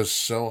just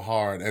so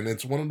hard, and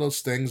it's one of those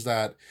things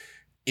that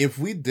if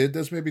we did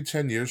this maybe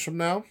 10 years from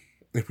now,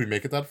 if we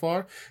make it that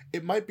far,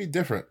 it might be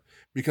different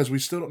because we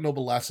still don't know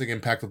the lasting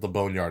impact of the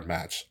Boneyard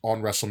match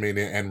on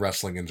WrestleMania and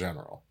wrestling in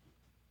general.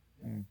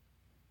 Mm.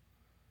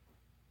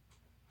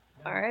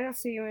 All right, I'll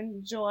see you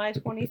in July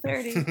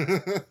 2030.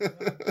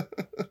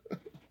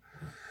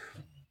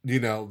 You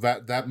know,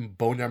 that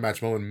Boneyard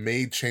match moment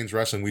may change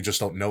wrestling. We just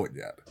don't know it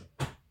yet.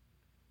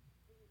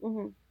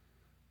 Mm-hmm.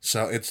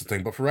 So it's the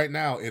thing. But for right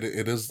now, it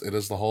is the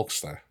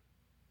Hulkster.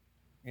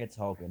 It's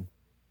Hogan.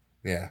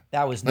 Yeah.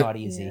 That was not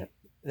easy. Yeah.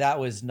 That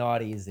was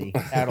not easy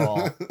at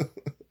all.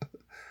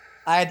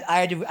 I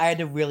had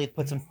to really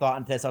put some thought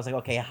into this. I was like,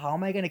 okay, how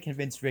am I going to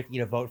convince Ricky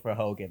to vote for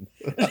Hogan?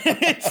 No,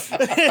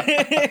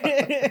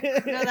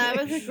 that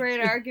was a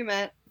great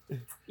argument.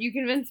 You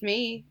convinced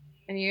me,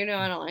 and you know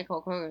I don't like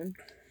Hulk Hogan.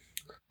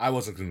 I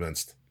wasn't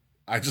convinced.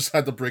 I just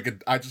had to break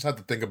it. I just had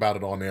to think about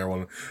it on air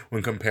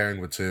when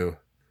comparing the two.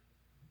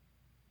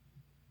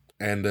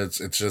 And it's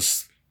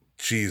just,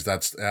 geez,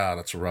 that's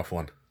a rough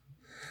one.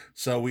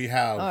 So we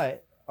have. All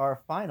right,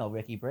 our final,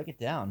 Ricky, break it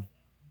down.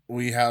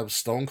 We have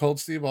Stone Cold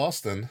Steve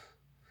Austin.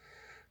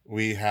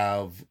 We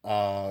have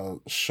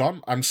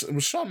Shawn. It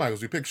was Shawn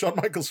Michaels. We picked Shawn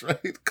Michaels,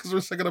 right? Because for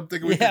a second I'm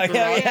thinking we picked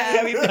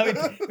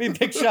we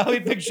picked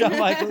Shawn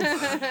Michaels.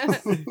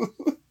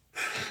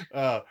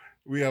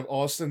 We have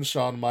Austin,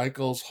 Shawn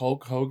Michaels,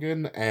 Hulk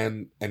Hogan,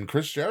 and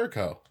Chris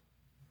Jericho.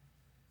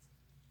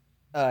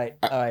 All right.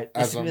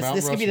 As a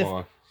Mount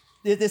Rushmore,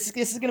 This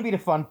is gonna be the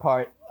fun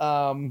part.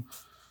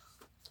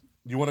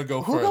 you want to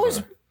go Who further?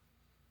 goes?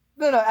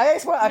 No. I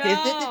just want. Okay.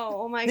 No.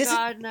 Oh my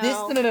God, no.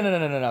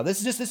 No.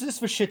 This is just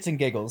for shits and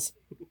giggles.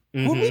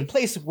 Who do we Mhm.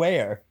 place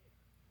where?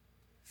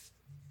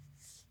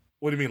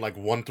 What do you mean, like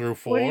 1 through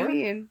 4? What do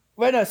you mean?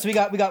 Right now, so we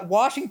got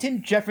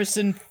Washington,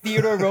 Jefferson,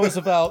 Theodore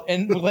Roosevelt,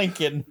 and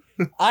Lincoln.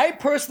 I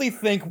personally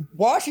think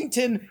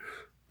Washington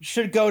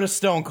should go to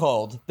Stone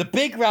Cold. The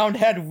big round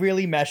head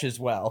really meshes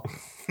well.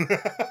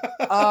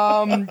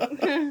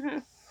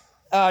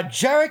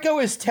 Jericho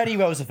is Teddy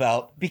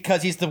Roosevelt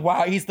because he's the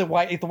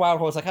wild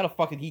horse. Like, how the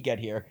fuck did he get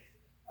here?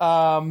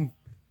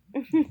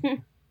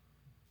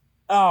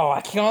 Oh,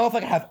 I can't know if I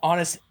can have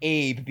Honest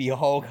Abe be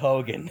Hulk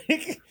Hogan.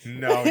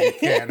 No, you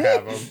can't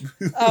have him.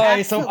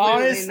 Alright, so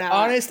Absolutely not.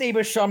 Honest Abe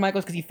is Shawn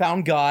Michaels because he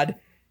found God.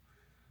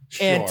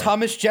 And Sure.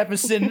 Thomas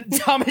Jefferson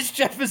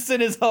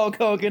is Hulk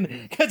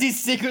Hogan because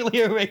he's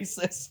secretly a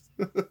racist.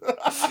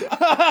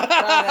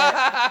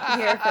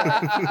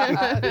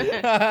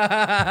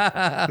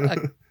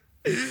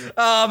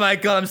 Oh my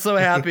god, I'm so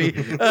happy.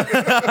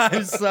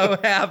 I'm so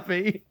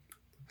happy.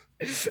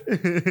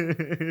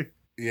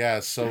 Yeah,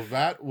 so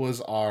that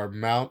was our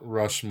Mount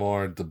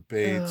Rushmore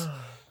debate.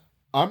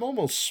 I'm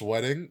almost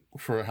sweating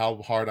for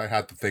how hard I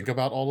had to think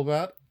about all of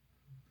that.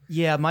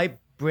 Yeah, my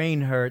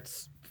brain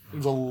hurts.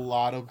 There's a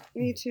lot of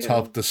Me too.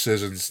 tough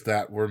decisions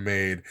that were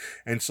made.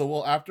 And so,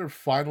 well, after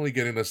finally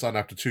getting this done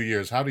after 2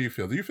 years, how do you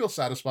feel? Do you feel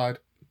satisfied?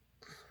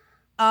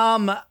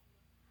 You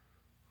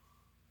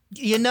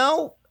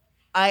know,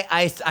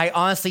 I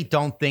honestly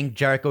don't think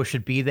Jericho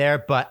should be there,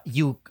 but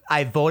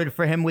I voted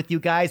for him with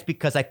you guys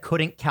because I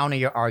couldn't counter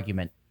your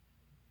argument.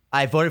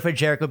 I voted for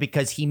Jericho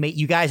because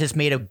you guys just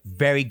made a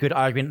very good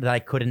argument that I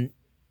couldn't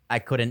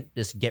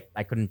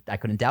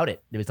doubt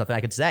it. There was nothing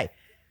I could say.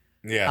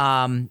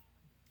 Yeah.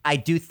 I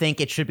do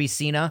think it should be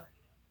Cena.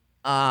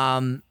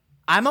 I'm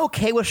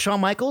okay with Shawn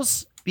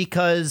Michaels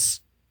because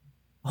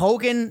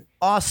Hogan,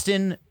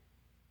 Austin,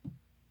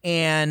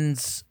 and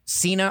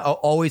Cena are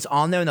always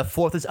on there, and the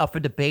fourth is up for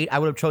debate. I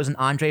would have chosen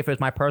Andre if it was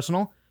my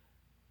personal.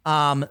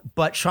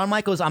 But Shawn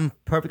Michaels, I'm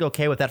perfectly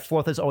okay with that.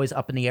 Fourth is always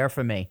up in the air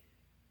for me.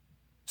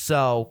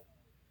 So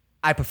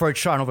I preferred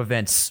Shawn over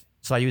Vince,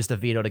 so I used the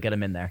veto to get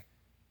him in there.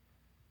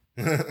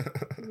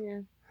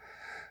 Yeah.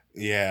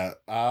 Yeah.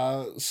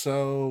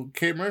 So,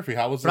 Kate Murphy,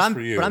 how was this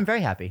for you? But I'm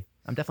very happy.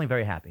 I'm definitely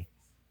very happy.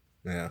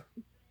 Yeah.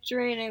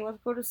 Draining. Let's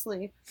go to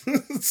sleep.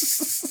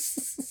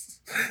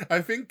 I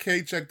think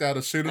Kate checked out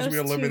as soon as That we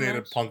was too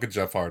eliminated much. Punk and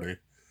Jeff Hardy.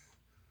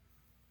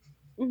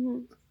 Hmm.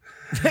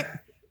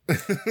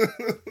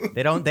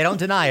 They don't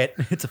deny it.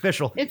 It's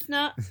official. It's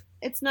not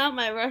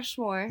my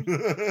Rushmore.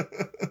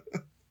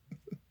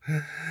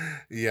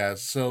 Yeah,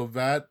 so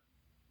that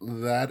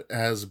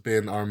has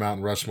been our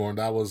Mount Rushmore, and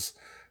that was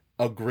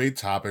a great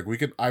topic.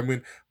 I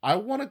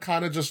want to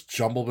kind of just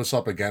jumble this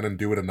up again and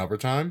do it another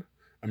time,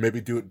 and maybe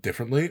do it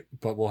differently,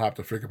 but we'll have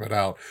to figure it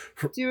out.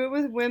 Do it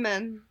with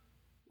women.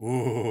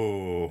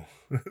 Ooh.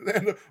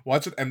 And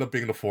watch it end up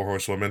being the 4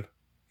 horsewomen.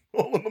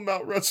 All in the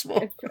Mount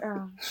Rushmore.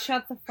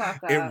 Shut the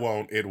fuck up. It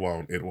won't.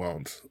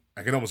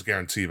 I can almost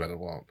guarantee that it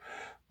won't.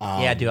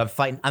 Yeah, dude,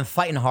 I'm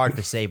fighting hard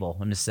for Sable.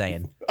 I'm just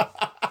saying.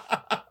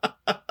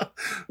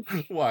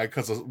 Why?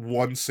 Because of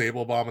one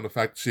Sable bomb and the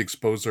fact she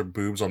exposed her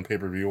boobs on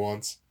pay-per-view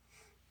once?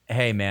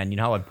 Hey, man, you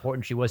know how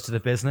important she was to the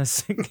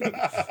business? You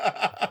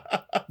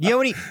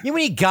know how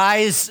many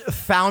guys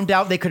found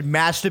out they could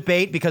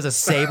masturbate because of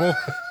Sable?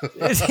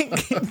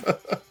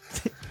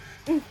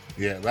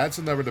 Yeah, that's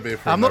another debate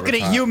for I'm another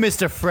looking at time. you,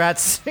 Mr.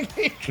 Frets.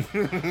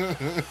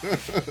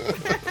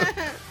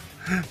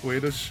 Way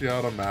to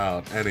shout them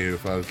out. Anywho,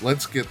 folks,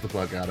 let's get the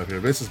fuck out of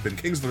here. This has been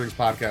Kings of the Rings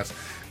Podcast,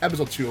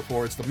 episode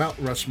 204. It's the Mount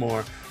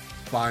Rushmore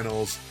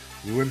finals.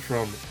 We went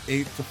from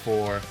 8 to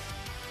 4.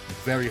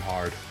 Very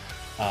hard,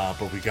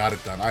 but we got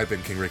it done. I've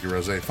been King Ricky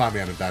Rose. Find me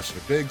on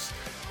Ambassador Biggs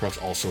across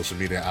all social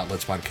media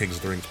outlets. Find Kings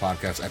of the Rings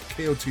Podcast at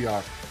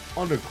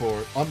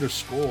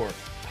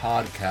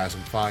KOTR_podcast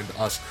and find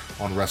us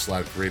on Wrestle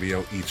Life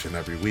Radio each and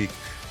every week.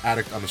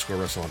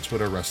 Addict_Wrestle on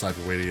Twitter, Wrestle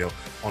Life Radio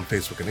on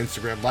Facebook and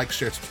Instagram. Like,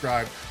 share,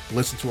 subscribe.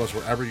 Listen to us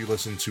wherever you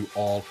listen to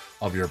all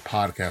of your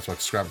podcasts. By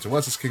subscribing to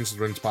us as Kings of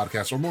the Rings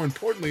Podcast, or more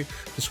importantly,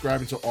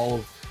 subscribing to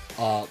all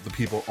of the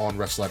people on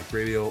Wrestle Life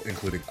Radio,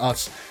 including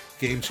us,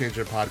 Game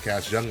Changer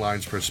Podcast, Young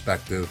Lions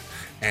Perspective,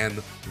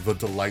 and The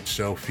Delight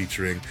Show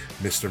featuring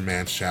Mr.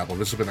 Mance Chappell.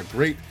 This has been a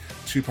great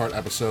 2-part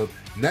episode.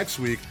 Next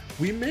week,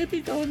 we may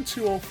be going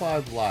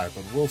 205 live,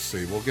 but we'll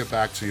see. We'll get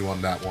back to you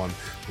on that one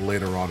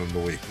later on in the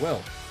week.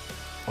 Will,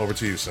 over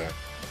to you, sir.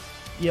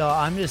 Yo,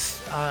 I'm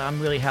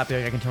really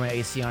happy I can turn my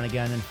AC on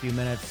again in a few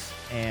minutes.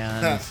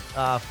 And,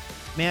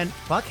 man,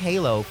 fuck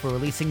Halo for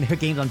releasing their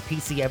games on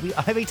PC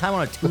every time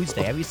on a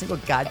Tuesday, every single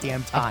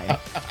goddamn time.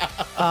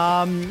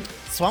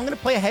 So I'm going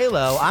to play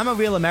Halo. I'm a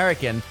real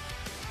American.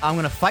 I'm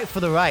going to fight for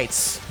the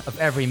rights of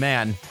every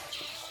man.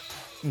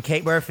 And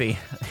Kate Murphy,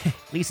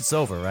 at least it's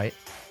over, right?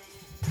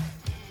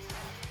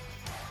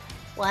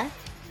 What?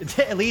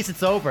 At least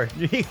it's over. At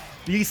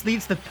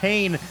least the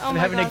pain Oh of my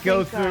having God, to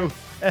go thank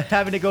through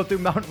having to go through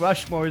Mount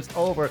Rushmore is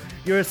over.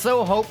 You were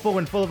so hopeful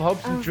and full of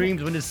hopes and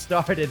dreams when it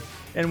started,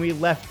 and we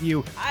left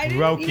you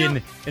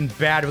broken and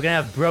bad. We're gonna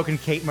have broken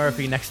Kate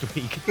Murphy next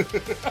week.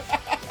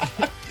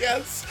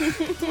 Yes,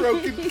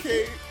 broken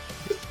Kate.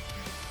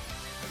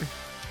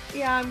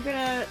 Yeah, I'm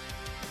gonna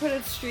put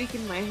a streak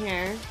in my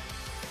hair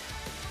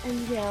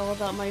and yell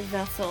about my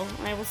vessel.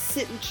 And I will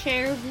sit in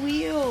chair of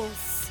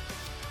wheels.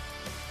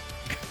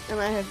 And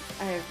I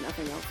have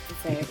nothing else to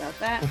say about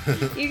that.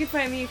 You can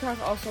find me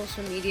across all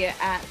social media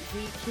at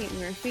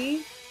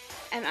 @TheKateMurphy.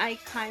 And I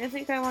kind of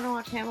think I want to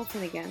watch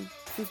Hamilton again,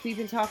 since we've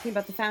been talking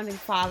about the founding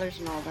fathers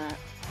and all that.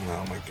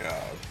 Oh my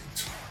god.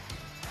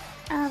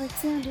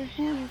 Alexander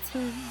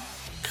Hamilton.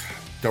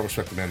 Don't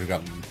respect the man who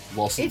got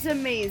lost. It's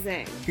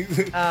amazing.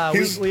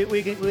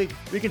 We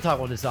can talk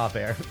about this off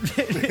air.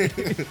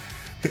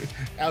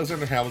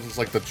 Alexander Hamilton's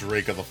like the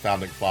Drake of the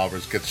founding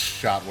fathers, gets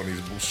shot when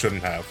he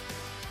shouldn't have.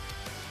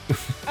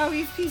 Oh,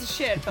 he's a piece of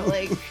shit, but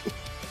like,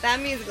 that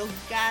musical's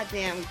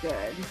goddamn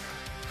good.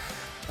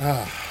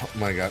 Oh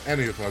my god.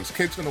 Anyway, folks,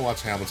 Kate's gonna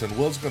watch Hamilton.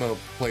 Will's gonna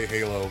play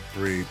Halo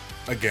 3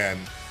 again.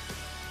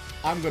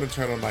 I'm gonna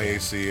turn on my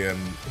AC, and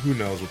who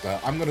knows what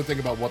I'm gonna think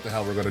about what the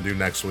hell we're gonna do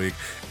next week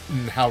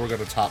and how we're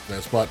gonna top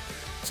this. But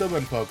till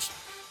then, folks,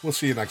 we'll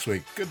see you next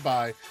week.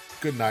 Goodbye,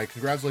 good night,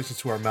 congratulations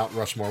to our Mount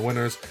Rushmore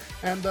winners,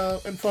 and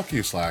fuck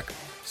you, Slack.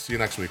 See you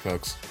next week,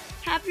 folks.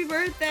 Happy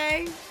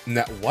birthday!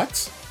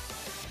 What?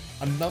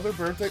 Another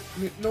birthday?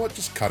 You know what?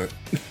 Just cut it.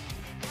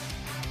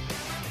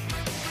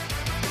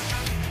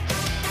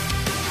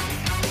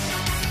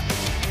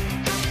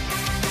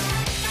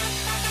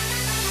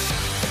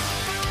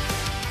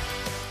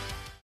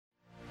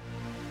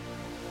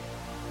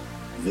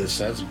 This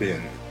has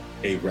been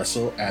a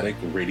Wrestle Addict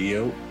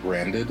Radio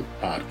branded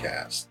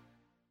podcast.